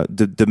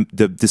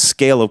the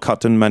scale of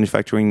cotton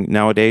manufacturing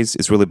nowadays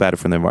is really bad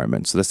for the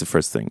environment. So that's the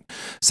first thing.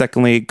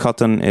 Secondly,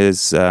 cotton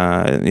is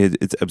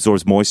it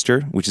absorbs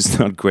moisture, which is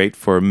not great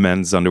for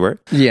men's underwear.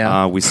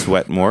 Yeah, we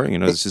sweat more.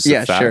 It's just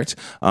a fact.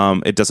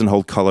 Sure. It doesn't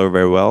hold color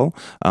very well.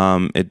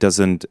 It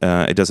doesn't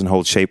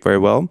hold shape very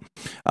well.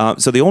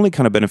 So the only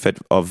kind of benefit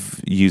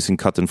of using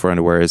cotton for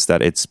underwear is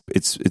that it's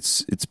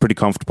pretty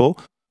comfortable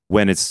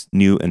when it's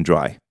new and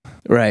dry.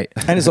 Right.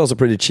 And it's also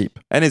pretty cheap.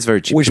 And it's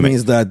very cheap. Which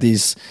means that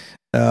these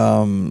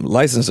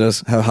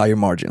licensors have higher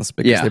margins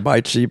because they buy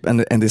cheap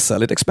and they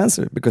sell it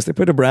expensive because they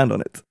put a brand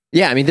on it.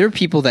 Yeah, I mean, there are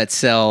people that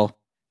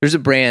there's a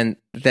brand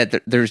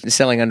that they're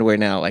selling underwear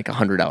now like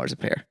 $100 a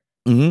pair.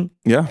 Mm-hmm.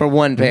 Yeah, for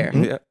one pair.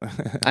 Mm-hmm. Yeah.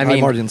 I mean,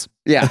 high margins.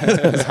 Yeah,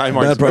 high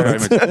margins.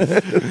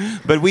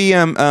 But we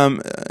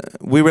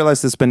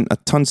realized there's been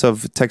tons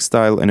of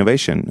textile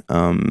innovation,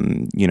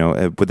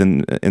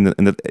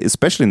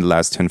 especially in the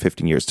last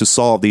 10-15 years, to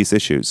solve these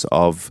issues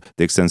of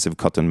the extensive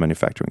cotton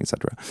manufacturing,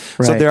 etc.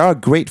 Right. So there are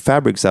great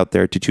fabrics out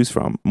there to choose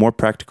from, more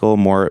practical,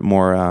 more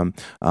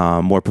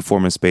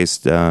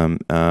performance-based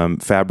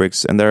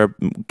fabrics, and they're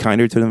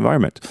kinder to the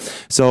environment.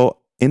 So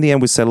in the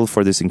end, we settled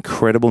for this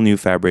incredible new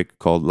fabric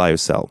called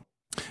Lyocell.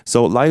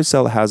 So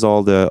Lyocell has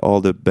all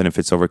the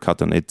benefits over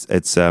cotton.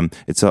 It's a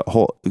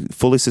whole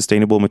fully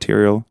sustainable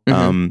material.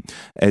 Mm-hmm.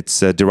 It's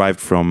derived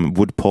from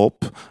wood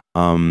pulp,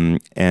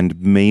 and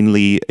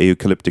mainly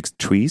eucalyptus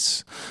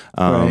trees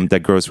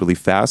that grows really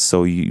fast.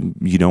 So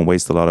you don't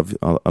waste a lot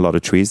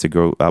of trees. They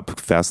grow up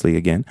fastly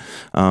again.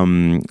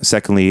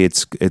 Secondly,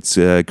 it's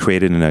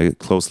created in a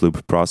closed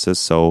loop process.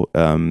 So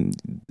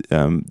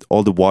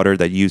all the water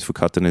that you use for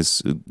cotton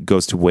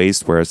goes to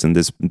waste, whereas in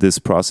this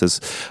process,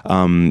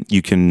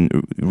 you can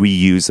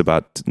reuse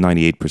about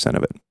 98%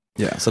 of it.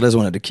 Yeah, so that's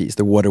one of the keys.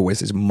 The water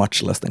waste is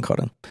much less than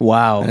cotton.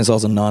 Wow. And it's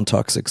also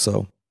non-toxic,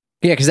 so...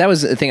 Yeah, because that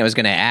was the thing I was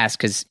going to ask,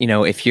 because,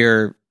 if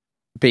you're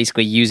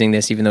basically using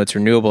this, even though it's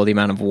renewable, the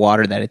amount of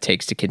water that it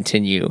takes to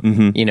continue,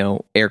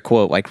 air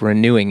quote, like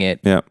renewing it.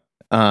 Yeah.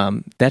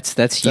 That's huge.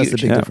 That's the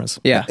big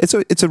difference. Yeah.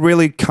 It's a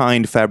really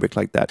kind fabric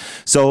like that.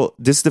 So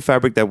this is the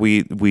fabric that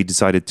we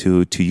decided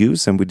to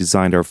use, and we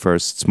designed our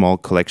first small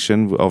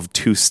collection of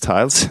 2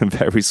 styles,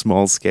 very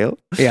small scale.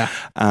 Yeah.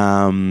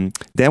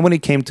 Then when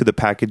it came to the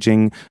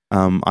packaging,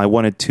 I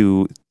wanted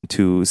to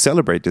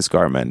celebrate this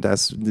garment,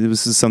 as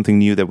this is something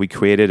new that we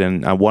created,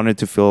 and I wanted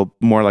to feel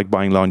more like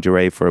buying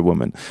lingerie for a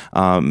woman,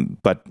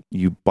 but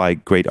you buy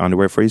great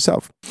underwear for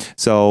yourself.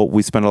 So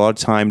we spent a lot of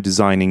time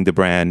designing the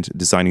brand,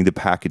 designing the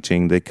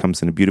packaging that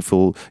comes in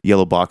beautiful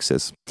yellow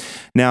boxes.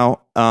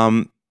 Now,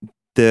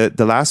 the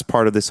last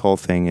part of this whole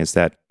thing is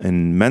that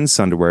in men's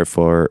underwear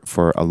for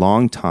a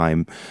long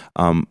time,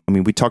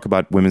 we talk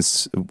about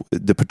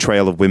the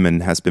portrayal of women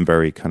has been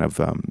very kind of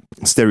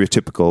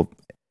stereotypical,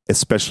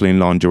 especially in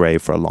lingerie,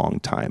 for a long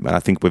time. And I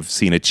think we've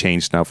seen a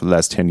change now for the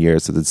last 10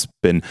 years that it's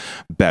been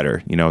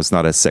better. It's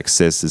not as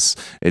sexist.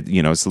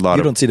 It's a lot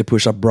You don't see the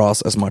push-up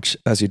bras as much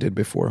as you did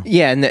before.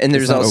 Yeah, and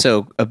there's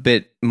also a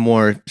bit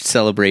more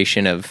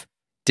celebration of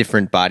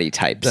different body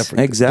types.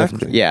 Exactly.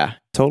 Definitely. Yeah.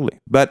 Totally.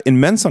 But in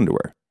men's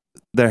underwear,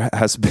 there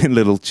has been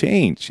little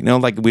change.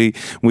 Like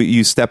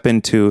you step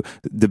into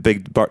the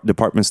big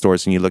department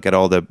stores and you look at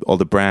all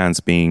the brands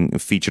being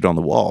featured on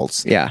the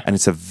walls. Yeah. And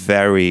it's a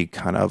very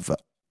kind of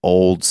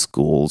old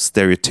school,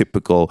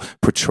 stereotypical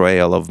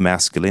portrayal of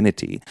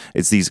masculinity.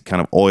 It's these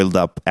kind of oiled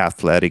up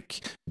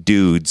athletic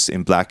dudes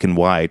in black and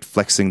white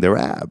flexing their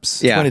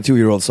abs. Yeah.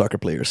 22-year-old soccer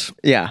players.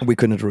 Yeah. We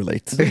couldn't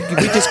relate. We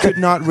just could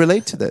not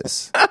relate to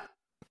this.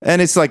 And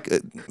it's like,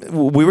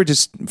 we were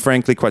just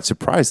frankly quite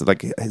surprised.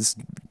 Like,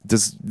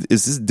 this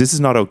is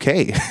not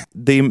okay.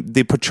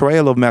 The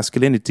portrayal of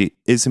masculinity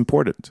is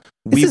important.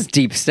 This is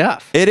deep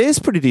stuff. It is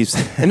pretty deep.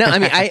 No,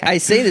 I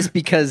say this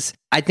because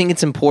I think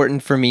it's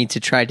important for me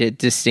to try to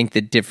distinct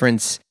the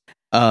difference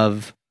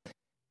of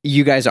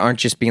you guys aren't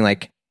just being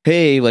like,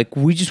 hey, like,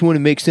 we just want to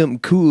make something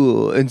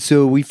cool, and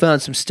so we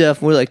found some stuff,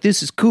 and we're like,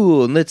 this is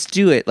cool, and let's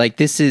do it. Like,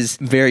 this is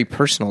very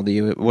personal to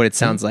you, what it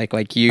sounds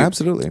like you...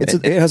 Absolutely.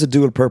 It has a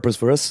dual purpose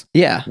for us.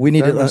 Yeah. We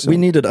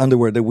needed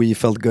underwear that we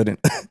felt good in.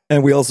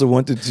 And we also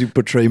wanted to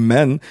portray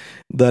men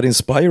that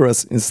inspire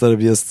us instead of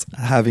just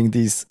having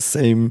these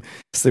same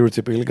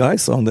stereotypical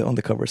guys on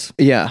the covers.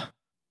 Yeah.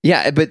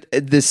 Yeah, but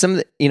there's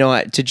some,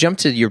 to jump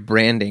to your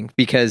branding,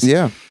 because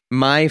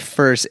my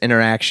first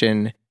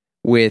interaction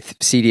with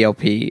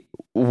CDLP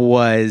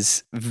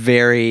was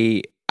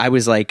I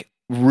was like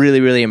really,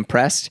 really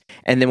impressed.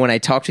 And then when I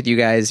talked with you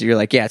guys, you're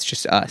like, yeah, it's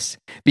just us.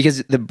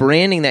 Because the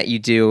branding that you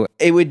do,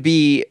 it would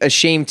be a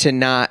shame to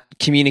not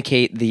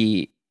communicate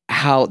the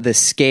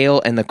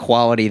scale and the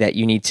quality that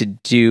you need to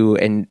do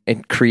and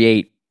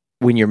create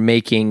when you're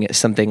making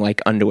something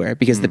like underwear.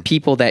 Because the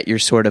people that you're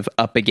sort of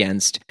up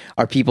against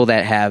are people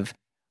that have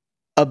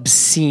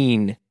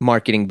obscene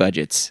marketing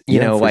budgets,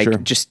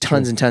 just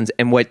tons and tons.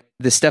 And what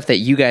the stuff that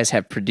you guys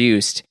have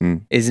produced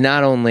is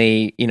not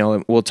only,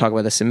 we'll talk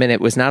about this in a minute,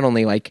 was not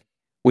only like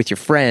with your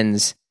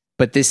friends,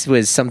 but this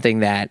was something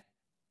that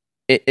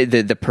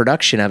the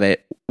production of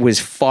it was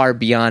far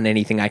beyond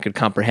anything I could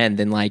comprehend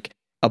than like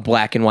a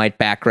black and white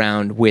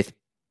background with,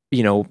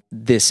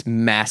 this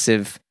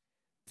massive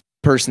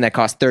person that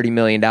cost $30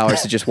 million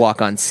to just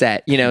walk on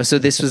set, so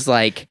this was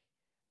like,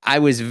 I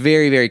was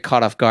very, very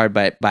caught off guard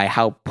by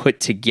how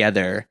put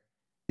together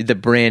the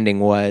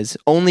branding was,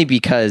 only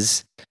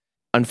because,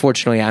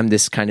 unfortunately, I'm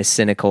this kind of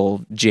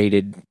cynical,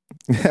 jaded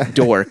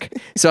dork.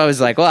 So I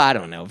was like, well, I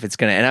don't know if it's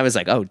going to, and I was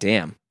like, oh,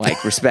 damn,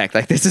 like, respect.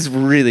 Like, this is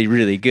really,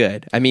 really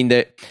good. I mean,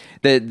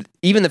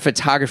 even the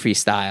photography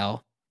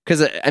style,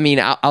 because,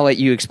 I'll let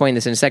you explain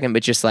this in a second,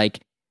 but just like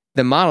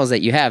the models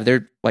that you have,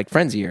 they're like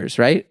friends of yours,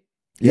 right?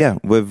 Yeah.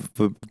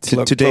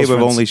 Today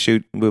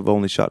we've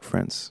only shot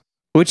friends.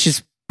 Which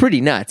is pretty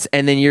nuts.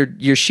 And then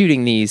you're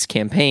shooting these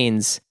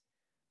campaigns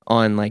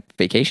on like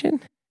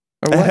vacation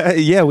or what?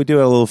 Yeah, we do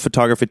a little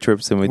photography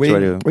trips and we try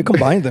to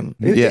combine them.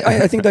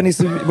 I think that needs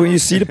to, when you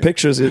see the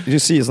pictures, you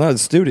see it's not a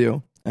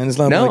studio and it's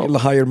not like a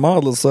hired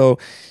model. So,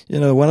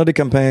 one of the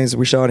campaigns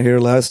we shot here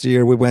last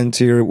year, we went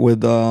here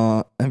with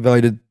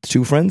invited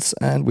 2 friends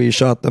and we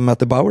shot them at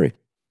the Bowery.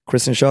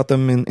 Christian shot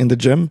them in the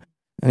gym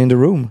and in the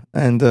room,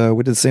 and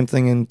we did the same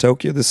thing in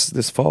Tokyo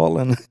this fall,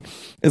 and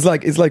it's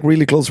like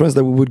really close friends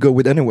that we would go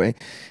with anyway.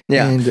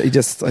 Yeah, and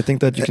I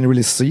think that you can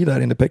really see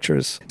that in the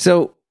pictures.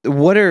 So,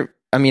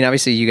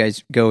 obviously, you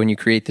guys go and you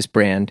create this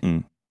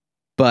brand,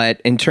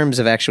 but in terms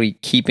of actually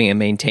keeping and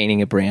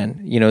maintaining a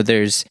brand,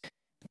 there's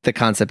the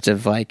concept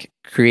of like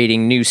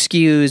creating new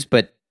SKUs,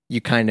 but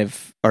you kind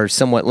of are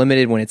somewhat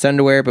limited when it's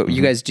underwear, but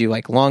you guys do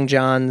like long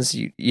johns,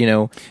 you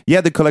know.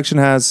 Yeah, the collection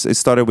it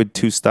started with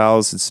 2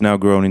 styles. It's now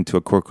grown into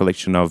a core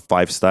collection of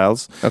 5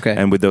 styles. Okay.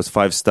 And with those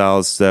 5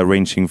 styles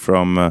ranging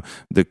from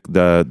the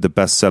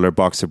bestseller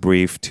boxer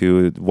brief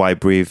to Y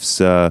briefs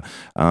to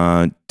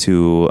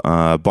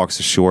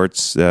boxer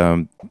shorts,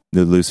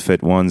 the loose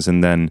fit ones,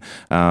 and then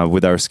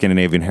with our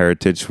Scandinavian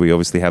heritage, we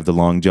obviously have the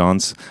long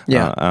johns.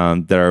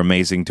 That are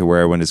amazing to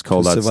wear when it's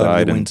cold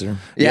outside. And winter.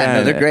 Yeah,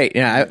 no, they're great.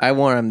 Yeah, I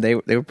wore them. They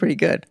were pretty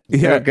good.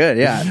 They were good.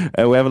 Yeah.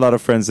 We have a lot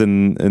of friends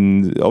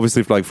in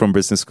obviously like from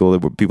business school,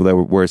 people that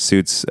wear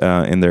suits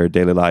in their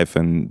daily life,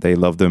 and they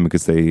love them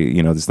because they,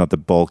 you know, it's not the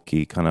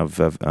bulky kind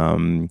of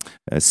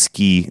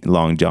ski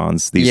long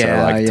johns. These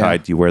are like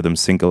tight. You wear them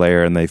single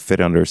layer, and they fit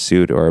under a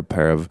suit or a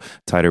pair of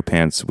tighter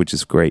pants, which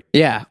is great.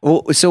 Yeah.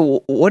 Well,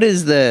 so what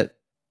is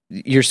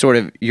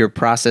your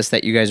process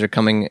that you guys are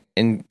coming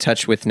in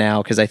touch with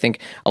now? Because I think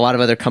a lot of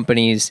other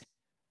companies,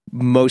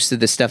 most of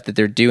the stuff that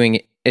they're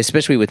doing,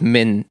 especially with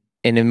men,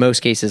 and in most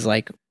cases,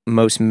 like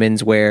most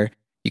menswear,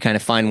 you kind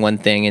of find one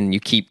thing and you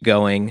keep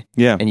going,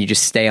 and you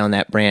just stay on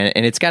that brand.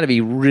 And it's got to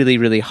be really,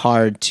 really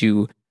hard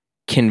to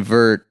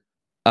convert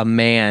a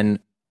man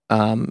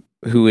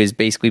who has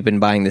basically been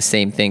buying the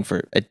same thing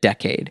for a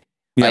decade.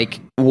 Yeah.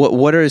 Like,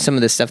 what are some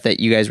of the stuff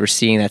that you guys were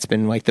seeing that's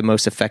been like the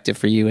most effective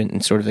for you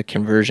in sort of the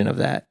conversion of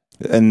that?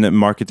 And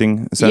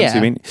marketing sense,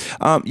 you mean?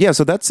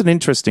 So that's an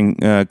interesting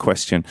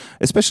question,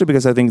 especially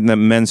because I think the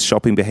men's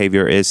shopping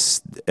behavior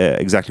is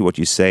exactly what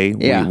you say.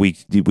 Yeah. We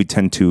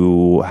tend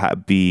to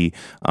be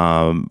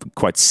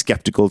quite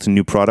skeptical to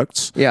new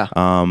products. Yeah.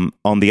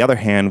 On the other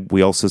hand,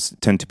 we also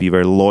tend to be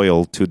very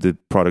loyal to the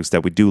products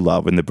that we do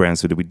love and the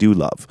brands that we do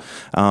love.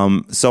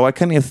 So I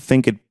kind of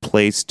think it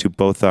plays to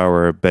both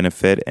our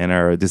benefit and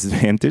our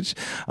disadvantage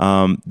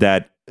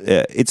that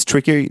it's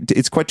tricky.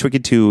 It's quite tricky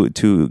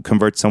to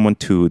convert someone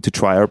to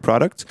try our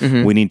product.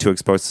 Mm-hmm. We need to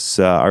expose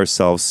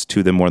ourselves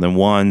to them more than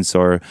once,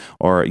 or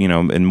you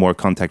know, in more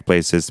contact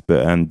places.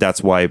 And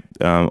that's why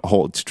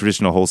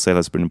traditional wholesale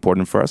has been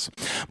important for us.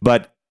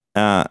 But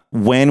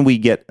when we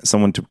get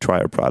someone to try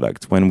our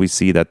product, when we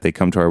see that they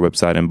come to our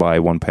website and buy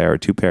 1 pair or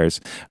 2 pairs,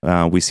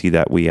 we see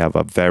that we have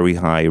a very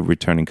high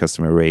returning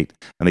customer rate,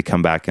 and they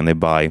come back and they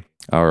buy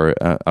our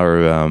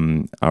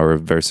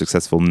very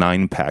successful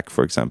 9-pack,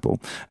 for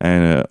example,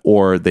 and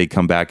or they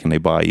come back and they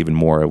buy even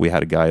more. We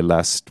had a guy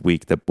last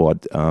week that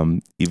bought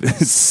even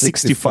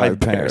 65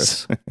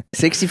 pairs.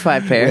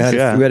 65 pairs.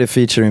 We had a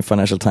feature in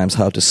Financial Times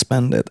how to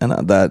spend it, and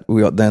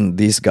then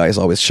these guys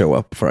always show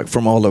up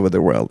from all over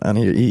the world, and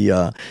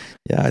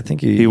I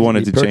think he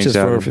wanted to change that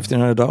for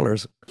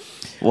 $1,500.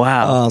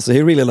 Wow! So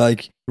he really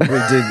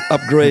did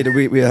upgrade.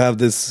 We have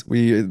this.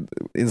 We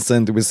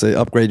incentive. We say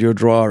upgrade your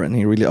drawer, and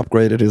he really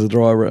upgraded his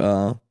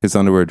drawer. His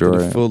underwear drawer.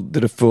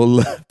 Did a full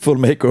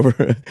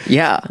makeover.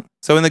 Yeah.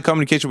 So in the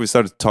communication, we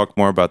started to talk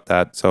more about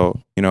that.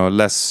 So, you know,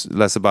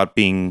 less about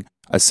being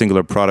a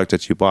singular product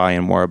that you buy,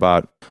 and more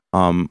about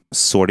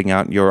sorting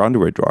out your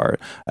underwear drawer.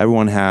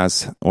 Everyone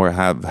has or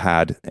have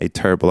had a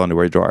terrible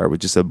underwear drawer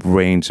with just a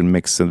range and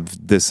mix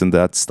of this and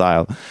that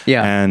style.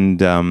 Yeah.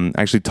 And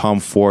actually, Tom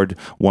Ford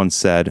once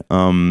said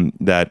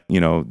that, you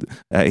know,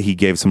 he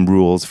gave some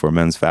rules for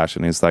men's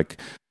fashion. It's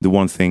like the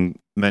one thing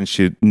men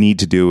should need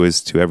to do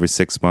is to every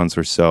 6 months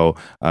or so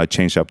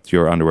change up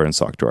your underwear and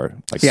sock drawer.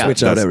 Like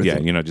switch out everything.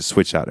 Yeah, you know, just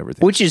switch out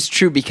everything. Which is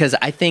true, because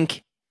I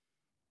think,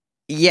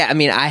 I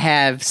mean, I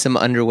have some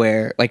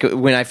underwear. Like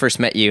when I first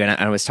met you and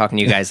I was talking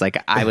to you guys,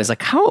 like I was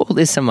like, how old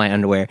is some of my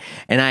underwear?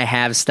 And I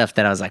have stuff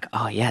that I was like,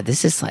 oh yeah,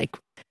 this is like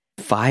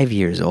 5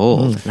 years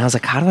old. And I was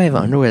like, how do I have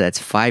underwear that's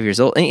 5 years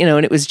old? And, you know,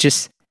 and it was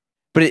just,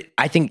 but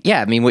I think,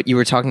 I mean, what you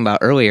were talking about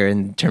earlier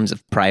in terms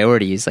of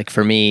priorities, like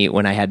for me,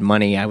 when I had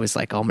money, I was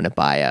like, oh, I'm going to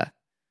buy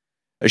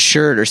a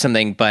shirt or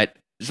something. But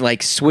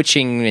like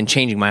switching and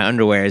changing my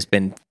underwear has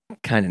been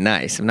kind of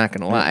nice. I'm not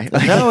going to lie.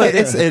 No, it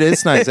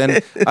is nice,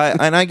 and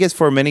I guess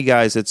for many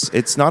guys,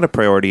 it's not a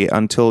priority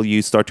until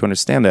you start to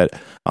understand that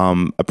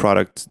a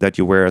product that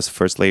you wear as a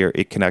first layer,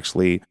 it can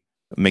actually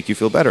make you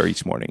feel better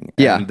each morning.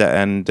 Yeah,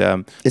 and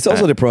it's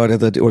also the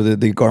product that, or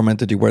the garment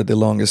that you wear the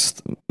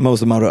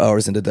most amount of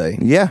hours in the day.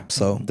 Yeah,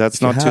 so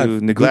that's not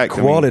to neglect.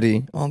 Good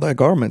quality on that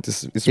garment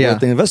is worth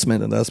the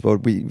investment, and that's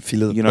what we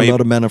feel. A lot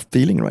of men are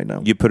feeling right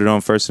now. You put it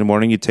on first in the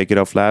morning, you take it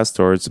off last,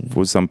 or it's,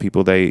 for some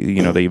people they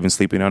even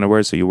sleep in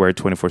underwear, so you wear it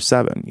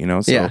 24/7. You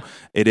know, so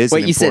it is.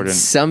 Wait, you said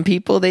some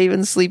people they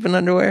even sleep in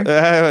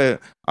underwear?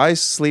 I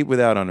sleep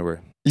without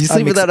underwear. You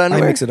sleep without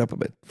underwear? I mix it up a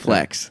bit.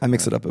 Flex. I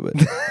mix it up a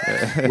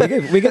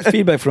bit. we get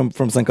feedback from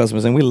some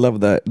customers, and we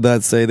love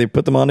that say they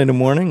put them on in the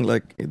morning,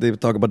 like they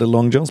talk about the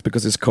long johns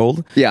because it's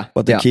cold. Yeah.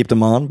 But they keep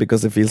them on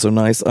because they feel so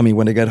nice. I mean,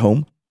 when they get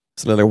home,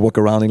 so they walk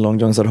around in long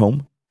johns at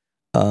home.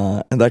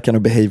 And that kind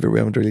of behavior,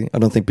 I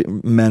don't think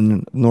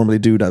men normally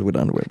do that with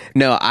underwear.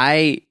 No,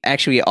 I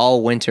actually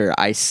all winter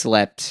I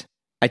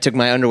took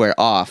my underwear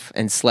off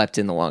and slept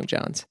in the long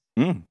johns.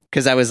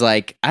 Because I was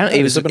like,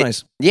 it was super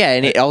nice. Yeah,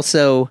 and it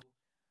also,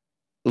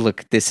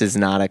 look, this is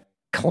not a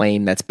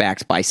claim that's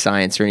backed by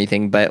science or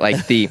anything, but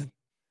like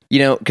you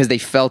know, because they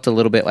felt a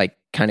little bit like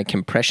kind of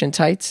compression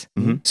tights.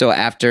 Mm-hmm. So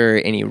after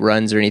any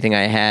runs or anything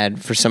I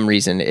had, for some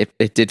reason,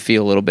 it did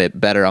feel a little bit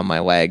better on my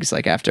legs,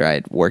 like after I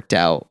had worked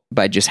out,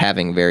 by just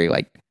having very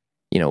like,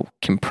 you know,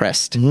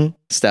 compressed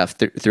stuff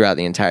throughout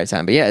the entire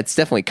time. But yeah, it's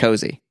definitely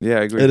cozy. Yeah,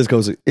 I agree. It is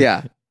cozy.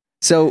 Yeah.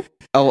 So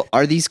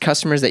are these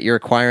customers that you're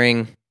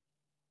acquiring,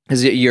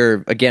 because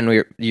your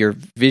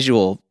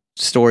visual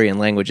story and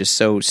language is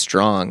so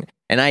strong,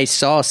 and I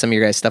saw some of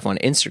your guys' stuff on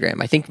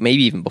Instagram, I think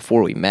maybe even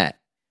before we met.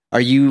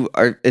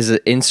 Is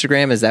it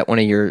Instagram, is that one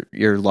of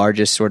your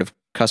largest sort of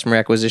customer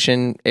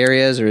acquisition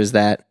areas, or is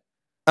that?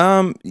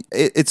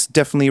 It's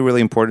definitely really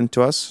important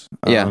to us.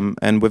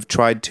 And we've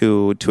tried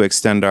to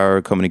extend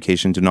our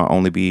communication to not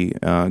only be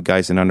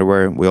guys in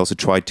underwear. We also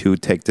try to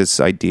take this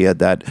idea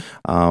that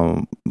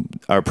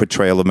our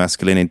portrayal of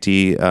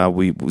masculinity,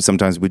 we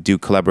sometimes do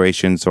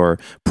collaborations or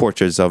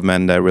portraits of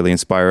men that really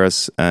inspire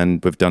us,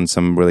 and we've done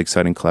some really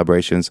exciting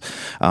collaborations.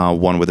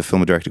 One with a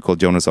film director called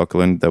Jonas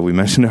Åkerlund that we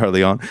mentioned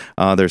early on.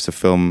 There's a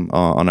film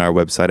on our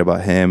website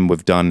about him.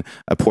 We've done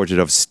a portrait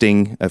of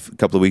Sting a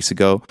couple of weeks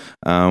ago.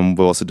 We've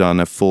also done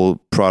a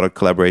full product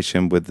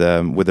collaboration with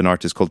an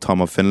artist called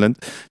Tom of Finland.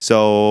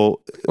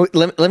 So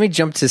let me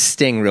jump to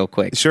Sting real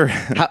quick. Sure.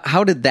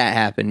 How did that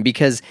happen?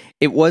 Because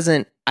it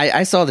wasn't.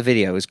 I saw the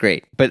video; it was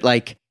great, but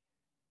like,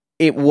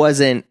 it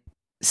wasn't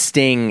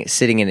Sting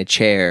sitting in a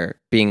chair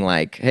being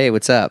like, "Hey,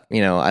 what's up?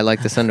 You know, I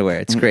like this underwear.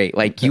 It's great."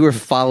 Like, you were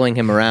following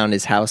him around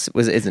his house.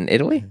 Is in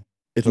Italy?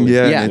 Italy.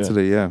 Yeah, in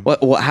Italy. Yeah.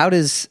 How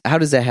does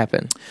that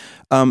happen?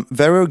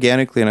 Very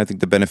organically, and I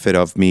think the benefit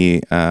of me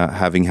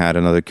having had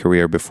another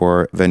career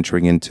before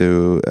venturing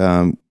into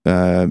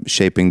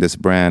shaping this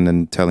brand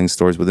and telling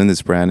stories within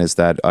this brand is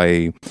that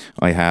I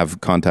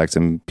have contacts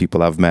and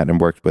people I've met and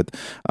worked with,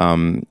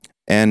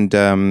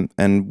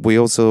 and we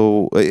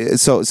also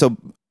so.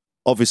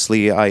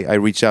 Obviously, I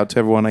reach out to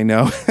everyone I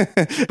know,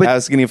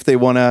 asking if they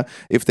wanna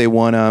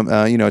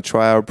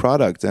try our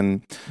product,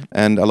 and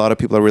a lot of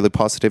people are really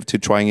positive to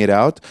trying it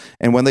out.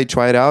 And when they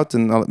try it out,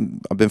 and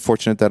I've been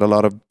fortunate that a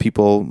lot of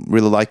people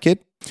really like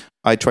it,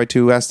 I try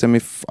to ask them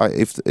if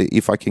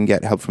I can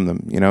get help from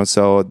them. You know,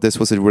 so this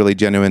was a really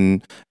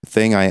genuine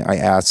thing. I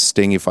asked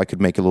Sting if I could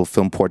make a little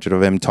film portrait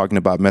of him talking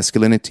about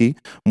masculinity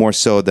more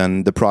so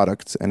than the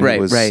product, and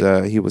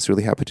he was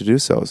really happy to do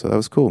so. So that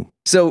was cool.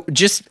 So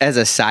just as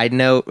a side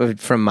note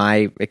from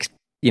my,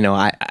 you know,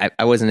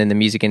 I wasn't in the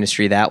music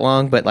industry that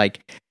long, but like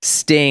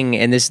Sting,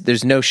 and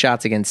there's no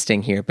shots against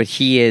Sting here, but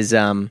he is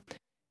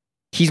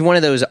he's one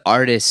of those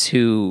artists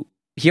who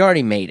he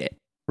already made it.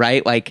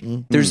 Right? Like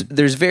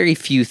there's very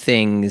few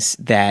things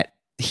that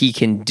he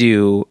can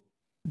do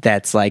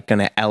that's like going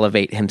to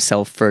elevate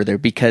himself further,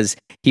 because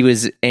he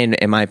was in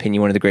my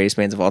opinion, one of the greatest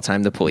bands of all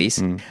time, The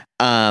Police.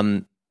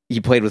 He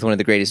played with one of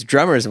the greatest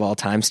drummers of all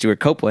time, Stuart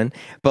Copeland,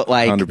 but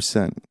like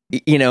 100%.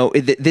 You know,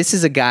 this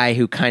is a guy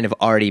who kind of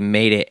already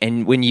made it.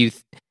 And when you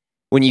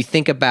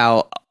think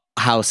about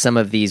how some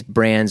of these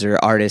brands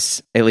or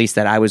artists, at least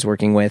that I was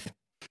working with,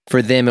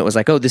 for them, it was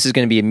like, oh, this is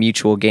going to be a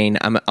mutual gain.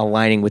 I'm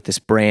aligning with this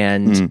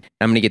brand.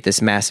 I'm going to get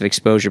this massive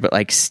exposure. But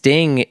like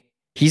Sting,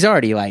 he's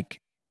already like,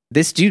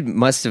 this dude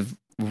must have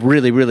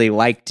really, really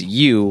liked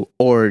you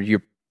or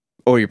your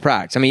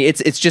product. I mean,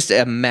 it's just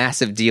a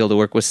massive deal to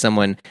work with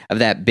someone of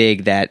that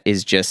big that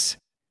is just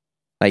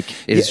like,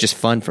 it's just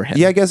fun for him.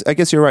 Yeah, I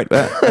guess you're right.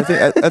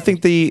 I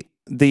think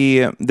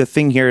the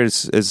thing here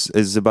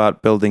is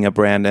about building a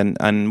brand,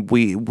 and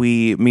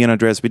me and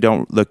Andreas, we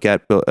don't look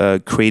at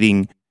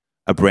creating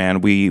a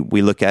brand. We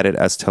look at it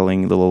as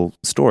telling little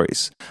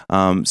stories.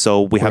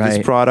 So we have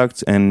this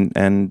product,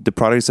 and the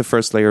product is a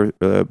first layer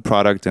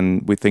product,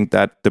 and we think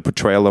that the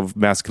portrayal of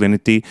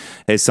masculinity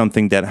is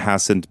something that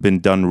hasn't been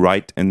done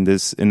right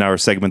in our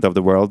segment of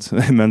the world,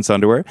 men's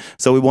underwear.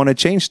 So we want to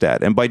change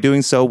that, and by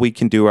doing so, we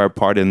can do our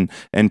part in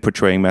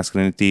portraying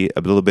masculinity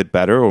a little bit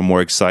better, or more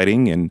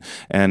exciting,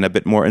 and a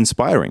bit more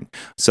inspiring.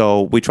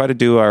 So we try to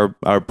do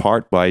our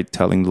part by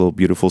telling little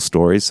beautiful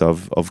stories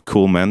of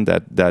cool men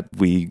that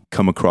we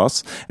come across.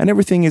 And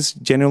everything is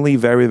generally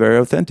very, very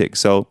authentic.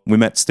 So we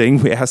met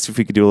Sting. We asked if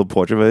we could do a little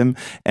portrait of him,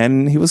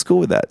 and he was cool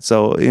with that.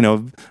 So, you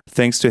know,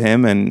 thanks to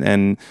him,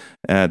 and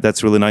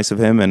that's really nice of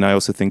him. And I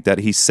also think that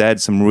he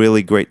said some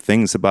really great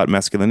things about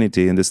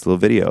masculinity in this little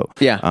video.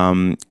 Yeah.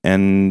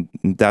 And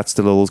that's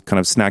the little kind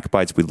of snack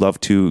bites we'd love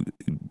to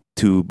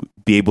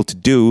be able to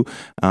do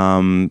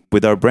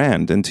with our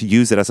brand, and to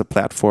use it as a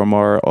platform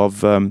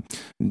of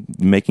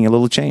making a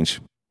little change.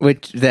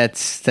 Which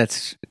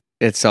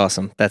it's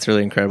awesome. That's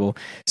really incredible.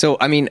 So,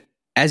 I mean,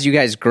 as you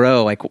guys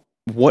grow, like,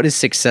 what does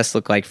success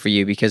look like for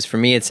you? Because for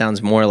me, it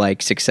sounds more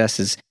like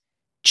success is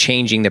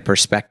changing the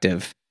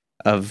perspective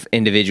of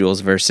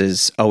individuals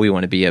versus, oh, we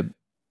want to be a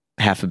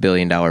 $500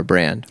 million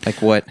brand.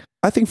 Like, what?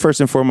 I think first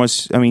and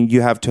foremost, I mean,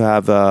 you have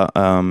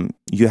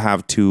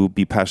to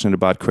be passionate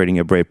about creating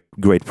a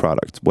great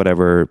product,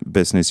 whatever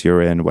business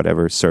you're in,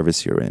 whatever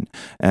service you're in.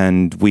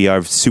 And we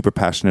are super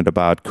passionate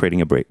about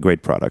creating a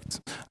great product.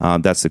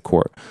 That's the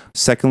core.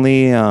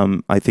 Secondly,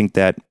 I think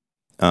that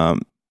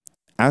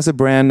as a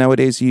brand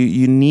nowadays,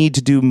 you need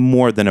to do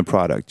more than a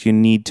product. You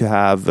need to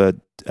have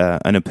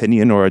an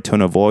opinion or a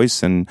tone of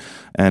voice and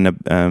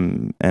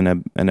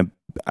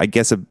I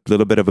guess a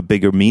little bit of a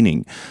bigger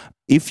meaning.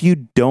 If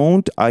you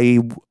don't,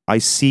 I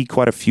see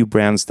quite a few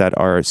brands that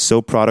are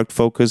so product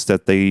focused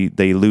that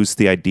they lose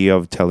the idea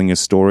of telling a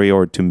story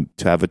or to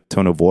have a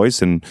tone of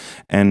voice, and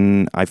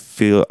I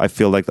feel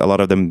like a lot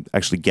of them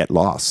actually get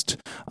lost.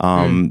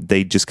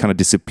 They just kind of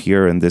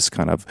disappear in this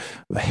kind of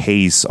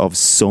haze of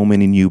so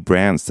many new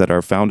brands that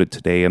are founded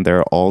today, and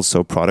they're all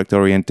so product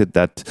oriented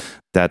that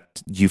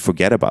you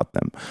forget about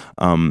them.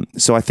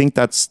 So I think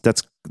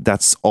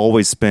that's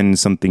always been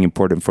something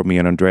important for me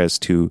and Andreas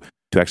to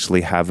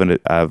actually have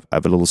a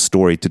little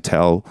story to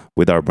tell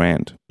with our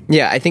brand.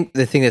 Yeah, I think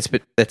the thing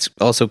that's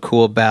also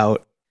cool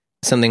about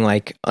something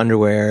like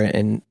underwear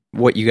and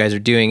what you guys are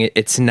doing,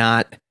 it's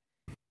not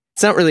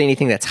really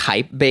anything that's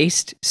hype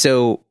based.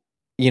 So,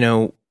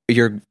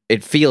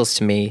 it feels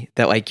to me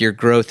that like your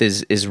growth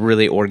is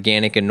really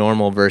organic and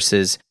normal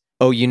versus,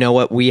 oh, you know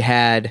what, we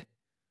had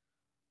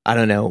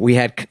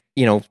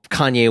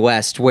Kanye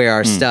West wear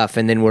our stuff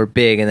and then we're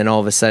big and then all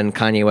of a sudden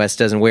Kanye West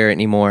doesn't wear it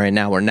anymore and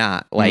now we're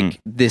not. Like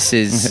this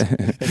is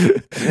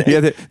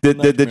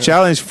the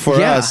challenge for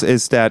us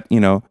is that,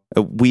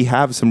 we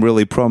have some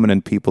really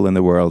prominent people in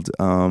the world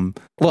I'm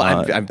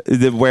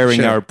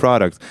wearing our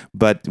product,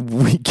 but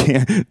we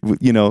can't,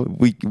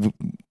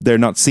 they're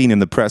not seen in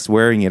the press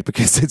wearing it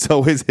because it's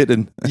always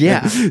hidden.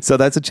 Yeah. So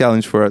that's a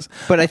challenge for us.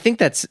 But I think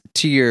that's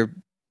to your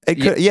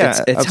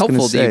it's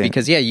helpful to you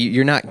because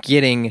you're not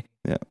getting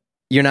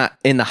you're not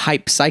in the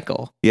hype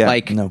cycle.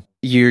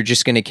 You're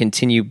just going to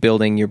continue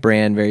building your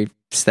brand very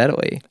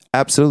steadily.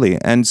 Absolutely.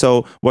 And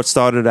so what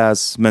started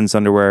as men's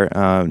underwear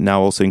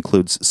now also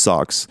includes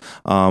socks.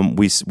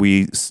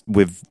 We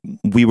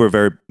were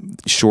very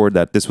sure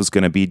that this was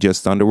going to be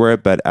just underwear,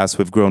 but as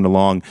we've grown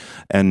along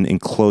and in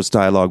close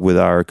dialogue with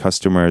our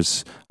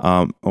customers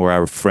or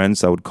our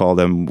friends, I would call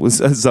them,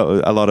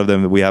 so a lot of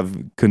them we have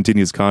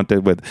continuous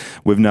contact with,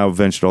 we've now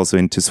ventured also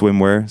into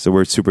swimwear. So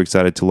we're super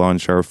excited to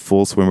launch our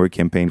full swimwear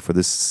campaign for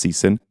this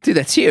season. Dude,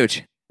 that's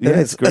huge. Yeah,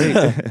 it's great.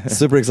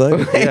 Super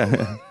exciting.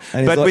 Yeah.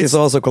 And it's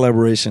also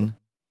collaboration.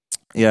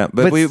 Yeah,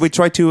 but we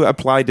try to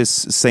apply this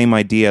same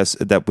ideas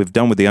that we've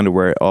done with the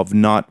underwear of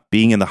not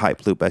being in the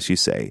hype loop, as you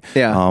say.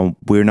 Yeah.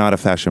 We're not a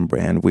fashion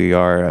brand. We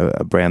are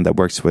a brand that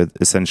works with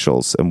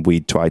essentials, and we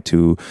try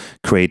to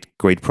create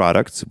great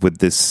products with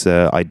this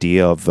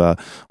idea of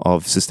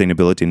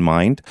sustainability in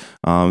mind.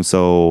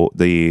 So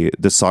the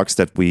socks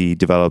that we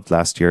developed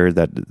last year,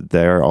 that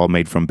they're all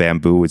made from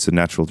bamboo. It's a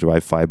natural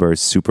derived fiber,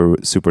 super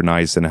super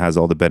nice, and has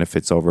all the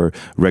benefits over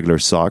regular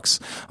socks.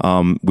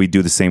 We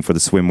do the same for the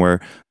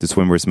swimwear. The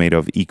swimwear is made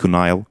of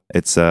EcoNile.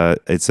 It's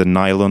a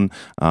nylon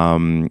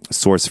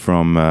sourced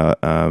from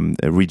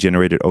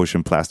regenerated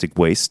ocean plastic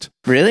waste.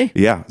 Really?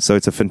 Yeah. So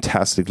it's a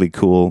fantastically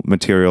cool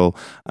material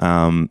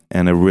and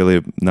a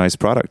really nice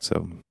product.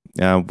 So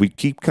we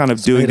keep kind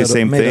of doing the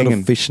same thing. Made out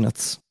of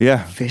fishnets.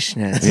 Yeah,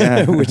 fishnets.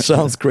 Yeah, which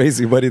sounds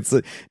crazy, but it's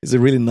a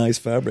really nice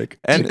fabric.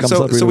 And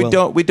so we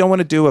don't want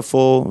to do a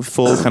full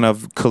kind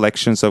of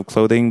collections of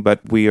clothing, but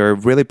we are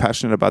really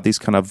passionate about these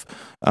kind of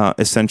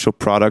essential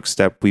products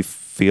that we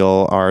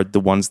feel are the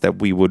ones that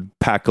we would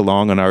pack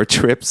along on our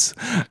trips,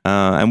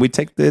 and we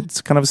take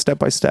it kind of step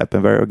by step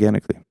and very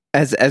organically.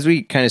 As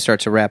we kind of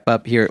start to wrap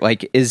up here,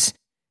 like, is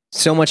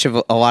so much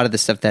of a lot of the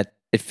stuff that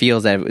it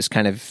feels that it was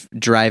kind of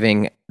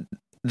driving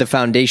the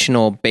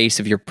foundational base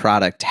of your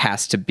product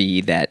has to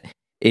be that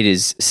it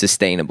is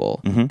sustainable,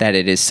 that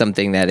it is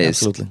something that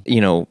is,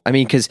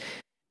 because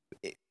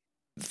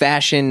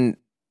fashion,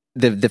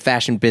 the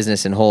fashion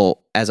business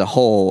as a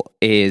whole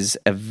is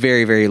a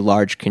very, very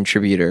large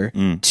contributor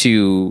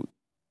to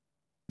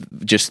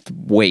just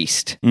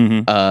waste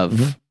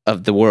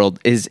of the world.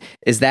 Is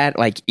that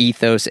like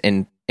ethos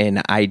and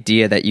an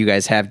idea that you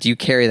guys have? Do you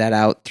carry that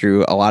out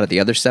through a lot of the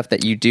other stuff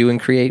that you do and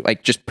create,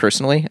 like just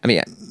personally? I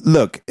mean,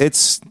 look,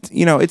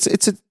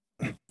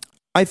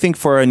 I think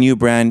for a new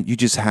brand, you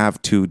just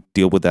have to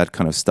deal with that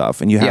kind of stuff,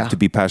 and you have to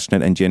be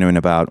passionate and genuine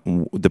about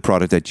the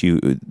product that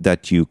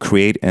you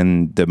create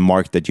and the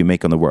mark that you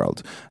make on the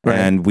world. Right.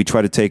 And we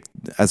try to take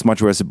as much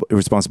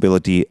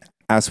responsibility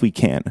as we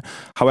can.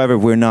 However,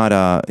 we're not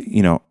a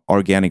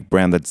organic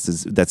brand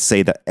that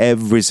say that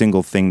every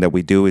single thing that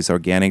we do is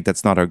organic.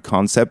 That's not our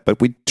concept,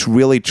 but we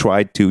really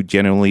try to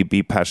genuinely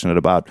be passionate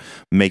about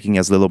making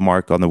as little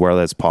mark on the world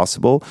as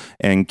possible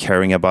and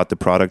caring about the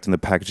product and the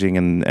packaging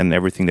and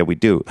everything that we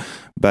do.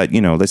 But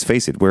let's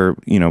face it, we're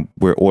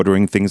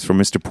ordering things from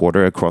Mr.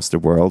 Porter across the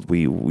world.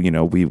 We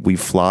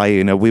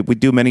fly, we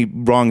do many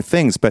wrong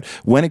things, but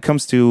when it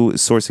comes to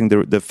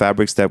sourcing the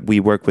fabrics that we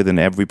work with in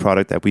every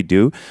product that we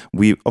do,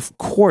 we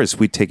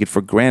take it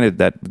for granted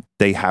that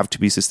they have to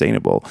be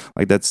sustainable.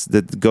 Like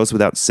that goes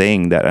without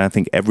saying that. And I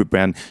think every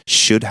brand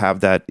should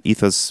have that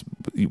ethos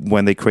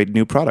when they create a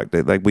new product.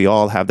 Like we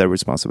all have that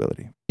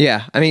responsibility.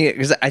 Yeah, I mean,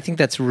 because I think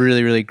that's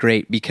really, really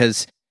great,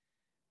 because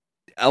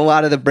a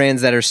lot of the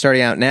brands that are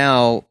starting out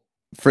now,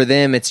 for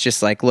them, it's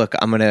just like, look,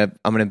 I'm gonna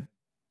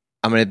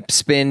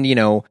spend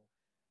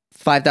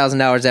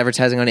 $5,000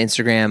 advertising on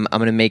Instagram. I'm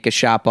going to make a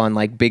shop on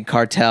like Big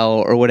Cartel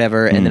or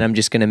whatever. And then I'm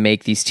just going to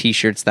make these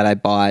t-shirts that I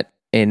bought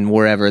in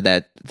wherever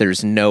that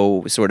there's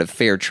no sort of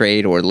fair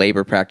trade or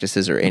labor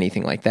practices or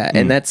anything like that.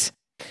 And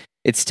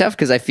it's tough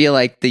because I feel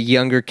like the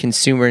younger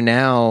consumer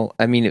now,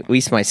 I mean, at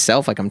least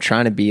myself, like I'm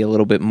trying to be a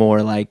little bit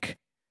more like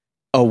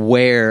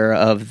aware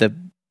of the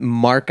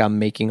mark I'm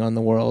making on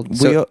the world.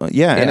 So,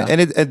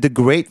 and the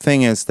great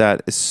thing is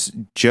that it's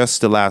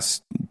just the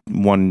last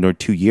 1 or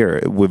 2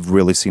 years we've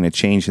really seen a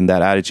change in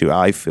that attitude,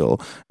 I feel,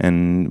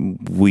 and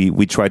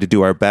we try to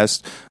do our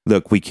best.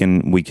 Look, we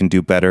can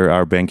do better,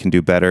 our brand can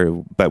do better,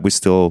 but we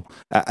still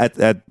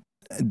at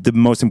the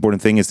most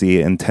important thing is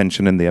the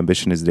intention and the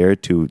ambition is there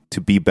to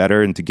be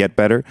better and to get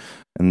better,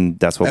 and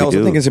that's what we do. I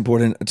also think it's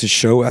important to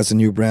show as a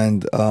new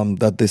brand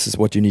that this is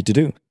what you need to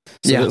do.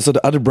 So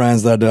the other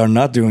brands that are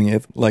not doing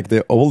it, like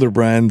the older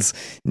brands,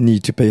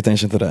 need to pay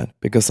attention to that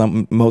because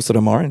most of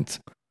them aren't.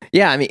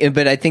 Yeah, I mean,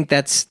 but I think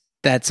that's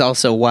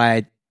also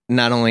why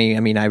not only, I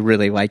mean, I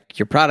really like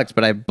your products,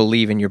 but I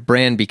believe in your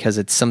brand because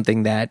it's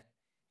something that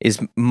is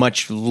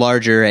much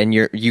larger, and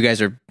you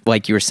guys are,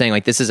 like you were saying,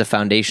 like this is a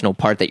foundational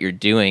part that you're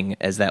doing,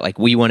 is that like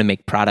we want to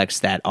make products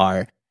that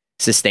are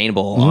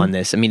sustainable on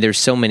this. I mean, there's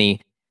so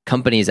many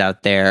companies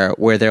out there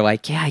where they're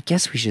like, yeah, I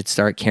guess we should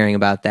start caring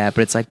about that,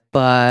 but it's like,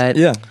 but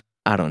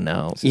I don't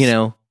know, you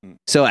know.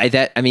 So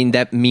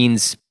that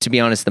means, to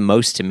be honest, the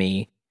most to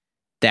me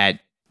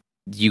that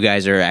you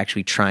guys are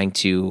actually trying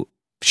to,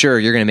 sure,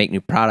 you're going to make new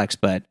products,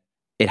 but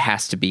it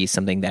has to be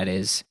something that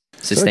is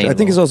sustainable. I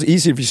think it's also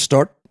easier if you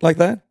start like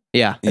that.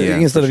 Yeah.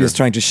 Instead of just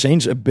trying to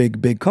change a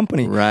big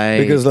company,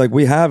 right? Because like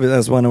we have it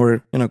as one of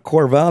our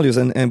core values,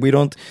 and we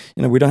don't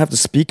have to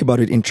speak about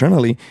it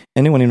internally.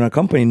 Anyone in our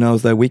company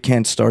knows that we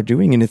can't start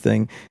doing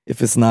anything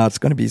if it's not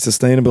going to be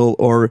sustainable,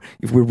 or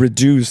if we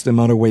reduce the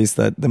amount of waste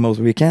that the most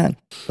we can.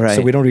 Right.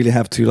 So we don't really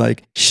have to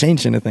like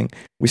change anything.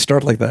 We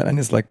start like that, and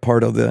it's like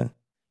part of the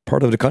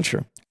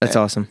culture. That's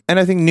awesome. And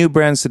I think new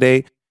brands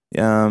today,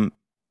 I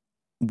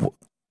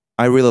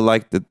really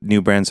like that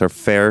new brands are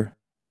fair.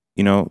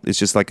 You know, it's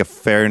just like a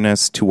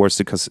fairness towards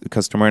the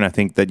customer, and I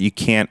think that you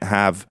can't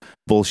have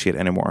bullshit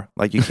anymore.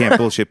 Like you can't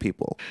bullshit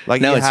people.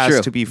 Like it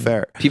has to be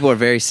fair. People are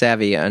very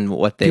savvy on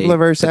what they. People are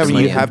very savvy.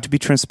 You have to be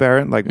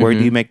transparent. Like where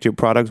do you make your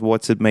product?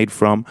 What's it made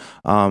from?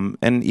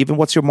 And even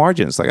what's your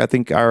margins? Like I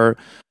think the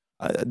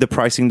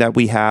pricing that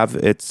we have,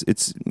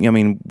 it's. I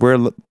mean,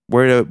 we're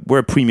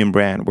a premium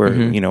brand.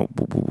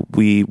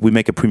 We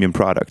make a premium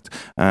product,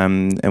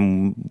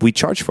 and we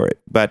charge for it.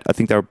 But I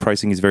think our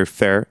pricing is very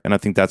fair, and I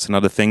think that's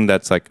another thing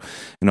that's like,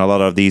 a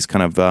lot of these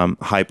kind of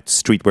hyped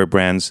streetwear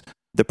brands,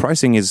 the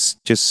pricing is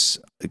just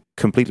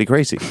completely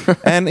crazy.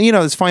 And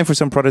it's fine for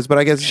some products, but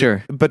I guess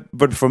sure.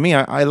 But for me,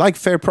 I like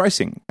fair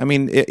pricing. I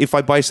mean, if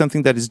I buy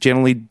something that is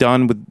generally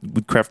done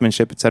with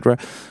craftsmanship, etc.,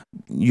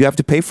 you have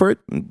to pay for it.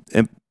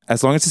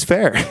 As long as it's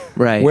fair.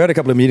 Right. We had a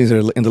couple of meetings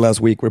in the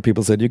last week where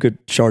people said you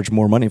could charge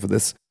more money for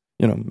this.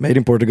 Made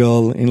in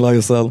Portugal, in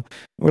Lyocell.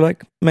 We're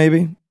like,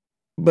 maybe.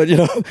 But,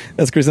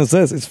 as Christian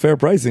says, it's fair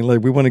pricing.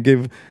 Like, we want to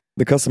give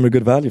the customer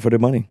good value for their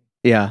money.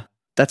 Yeah,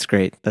 that's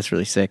great. That's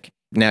really sick.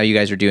 Now you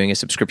guys are doing a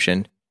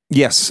subscription.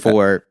 Yes.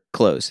 For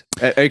clothes.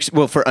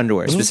 For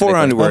underwear specifically. For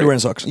underwear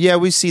and socks. Yeah,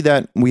 we see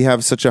that we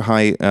have such a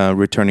high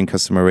returning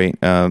customer rate,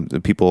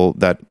 the people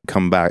that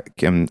come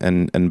back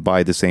and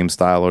buy the same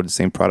style or the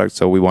same product.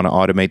 So we want to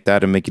automate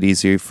that and make it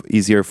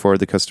easier for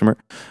the customer.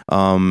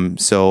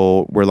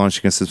 So we're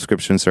launching a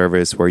subscription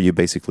service where you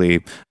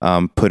basically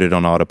put it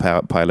on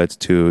autopilot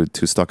to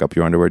stock up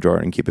your underwear drawer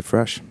and keep it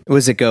fresh.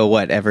 Does it go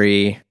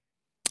every...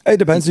 It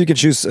depends. You can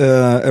choose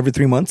every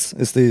 3 months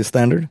is the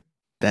standard.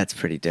 That's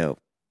pretty dope.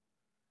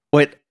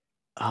 What?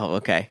 Oh,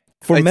 okay.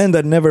 For men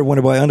that never want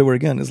to buy underwear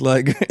again, it's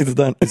like, it's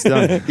done. It's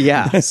done.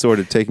 Yeah. Sort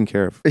of taken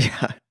care of.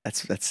 Yeah.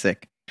 That's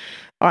sick.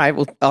 All right.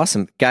 Well,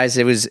 awesome. Guys,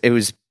 it was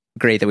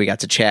great that we got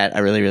to chat. I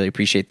really, really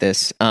appreciate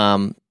this.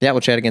 We'll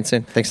chat again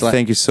soon. Thanks a lot.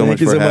 Thank you so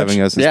much for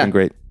having us. It's been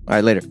great. All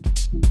right, later.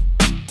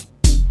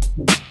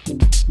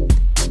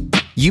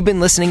 You've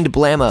been listening to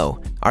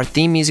Blammo. Our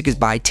theme music is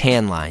by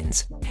Tan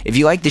Lines. If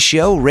you like the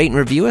show, rate and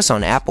review us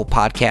on Apple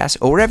Podcasts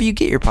or wherever you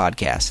get your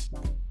podcasts.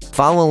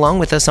 Follow along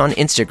with us on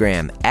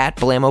Instagram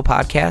 @Blammo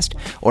Podcast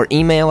or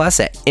email us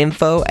at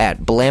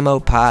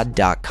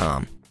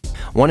info@blammopod.com.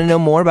 Want to know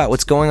more about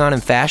what's going on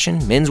in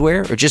fashion,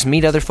 menswear, or just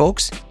meet other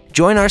folks?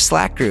 Join our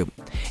Slack group.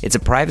 It's a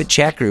private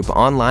chat group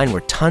online where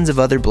tons of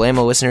other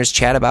Blammo listeners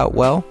chat about,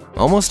 well,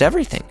 almost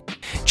everything.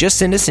 Just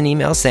send us an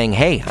email saying,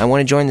 hey, I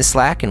want to join the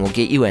Slack, and we'll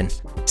get you in.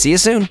 See you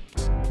soon.